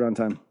really short on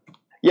time.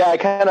 Yeah, I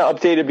kind of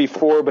updated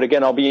before, but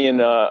again, I'll be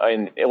in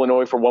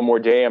Illinois for one more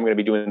day. I'm going to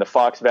be doing the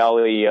Fox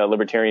Valley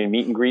Libertarian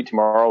Meet and Greet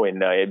tomorrow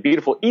in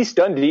beautiful East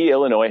Dundee,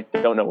 Illinois.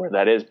 Don't know where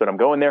that is, but I'm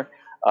going there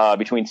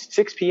between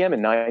 6 p.m.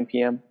 and 9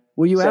 p.m.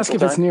 Will you ask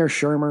if it's near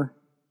Shermer?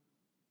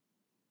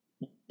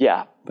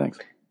 Yeah. Thanks.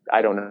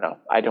 I don't know.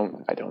 I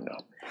don't know.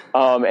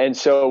 And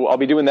so I'll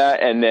be doing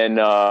that. And then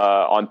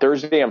on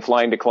Thursday, I'm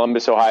flying to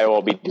Columbus, Ohio.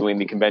 I'll be doing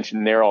the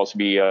convention there. I'll also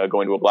be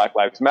going to a Black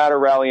Lives Matter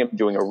rally. I'm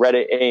doing a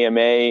Reddit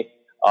AMA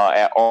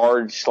at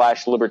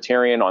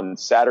ARG/Libertarian on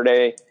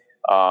Saturday.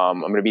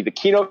 I'm going to be the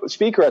keynote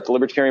speaker at the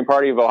Libertarian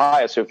Party of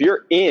Ohio. So if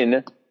you're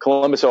in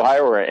Columbus,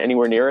 Ohio, or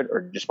anywhere near it, or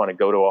just want to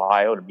go to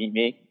Ohio to meet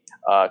me,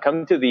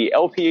 come to the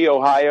LP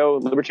Ohio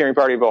Libertarian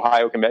Party of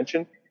Ohio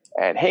convention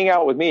and hang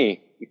out with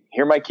me.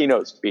 Hear my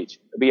keynote speech.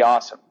 It'll be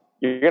awesome.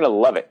 You're going to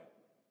love it.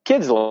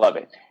 Kids love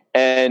it.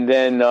 And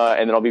then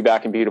I'll be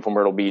back in beautiful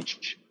Myrtle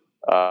Beach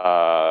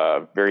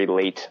very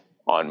late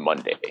on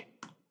Monday.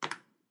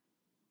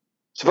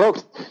 So,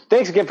 folks,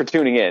 thanks again for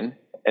tuning in.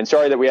 And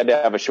sorry that we had to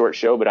have a short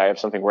show, but I have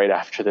something right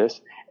after this.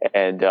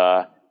 And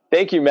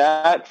thank you,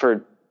 Matt,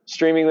 for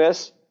streaming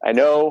this. I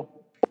know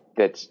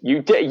that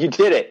you did it.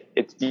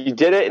 You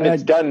did it, and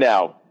it's done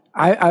now.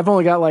 I've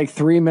only got like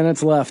 3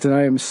 minutes left, and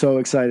I am so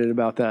excited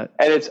about that.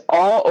 And it's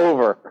all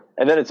over.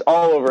 And then it's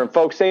all over. And,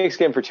 folks, thanks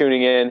again for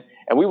tuning in.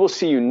 And we will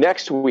see you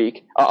next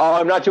week.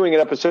 I'm not doing an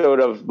episode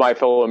of My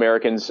Fellow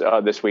Americans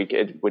this week.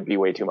 It would be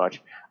way too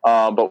much.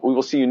 But we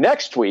will see you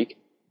next week.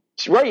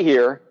 Right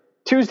here,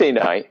 Tuesday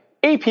night,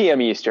 8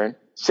 p.m. Eastern,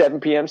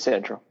 7 p.m.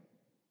 Central,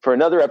 for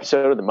another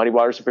episode of the Muddy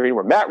Waters of Freedom,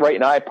 where Matt Wright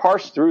and I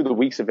parse through the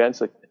week's events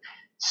like the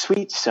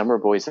sweet summer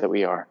boys that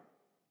we are.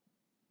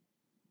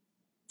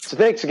 So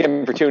thanks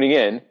again for tuning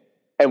in.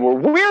 And where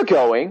we're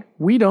going,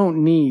 we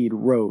don't need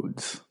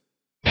roads.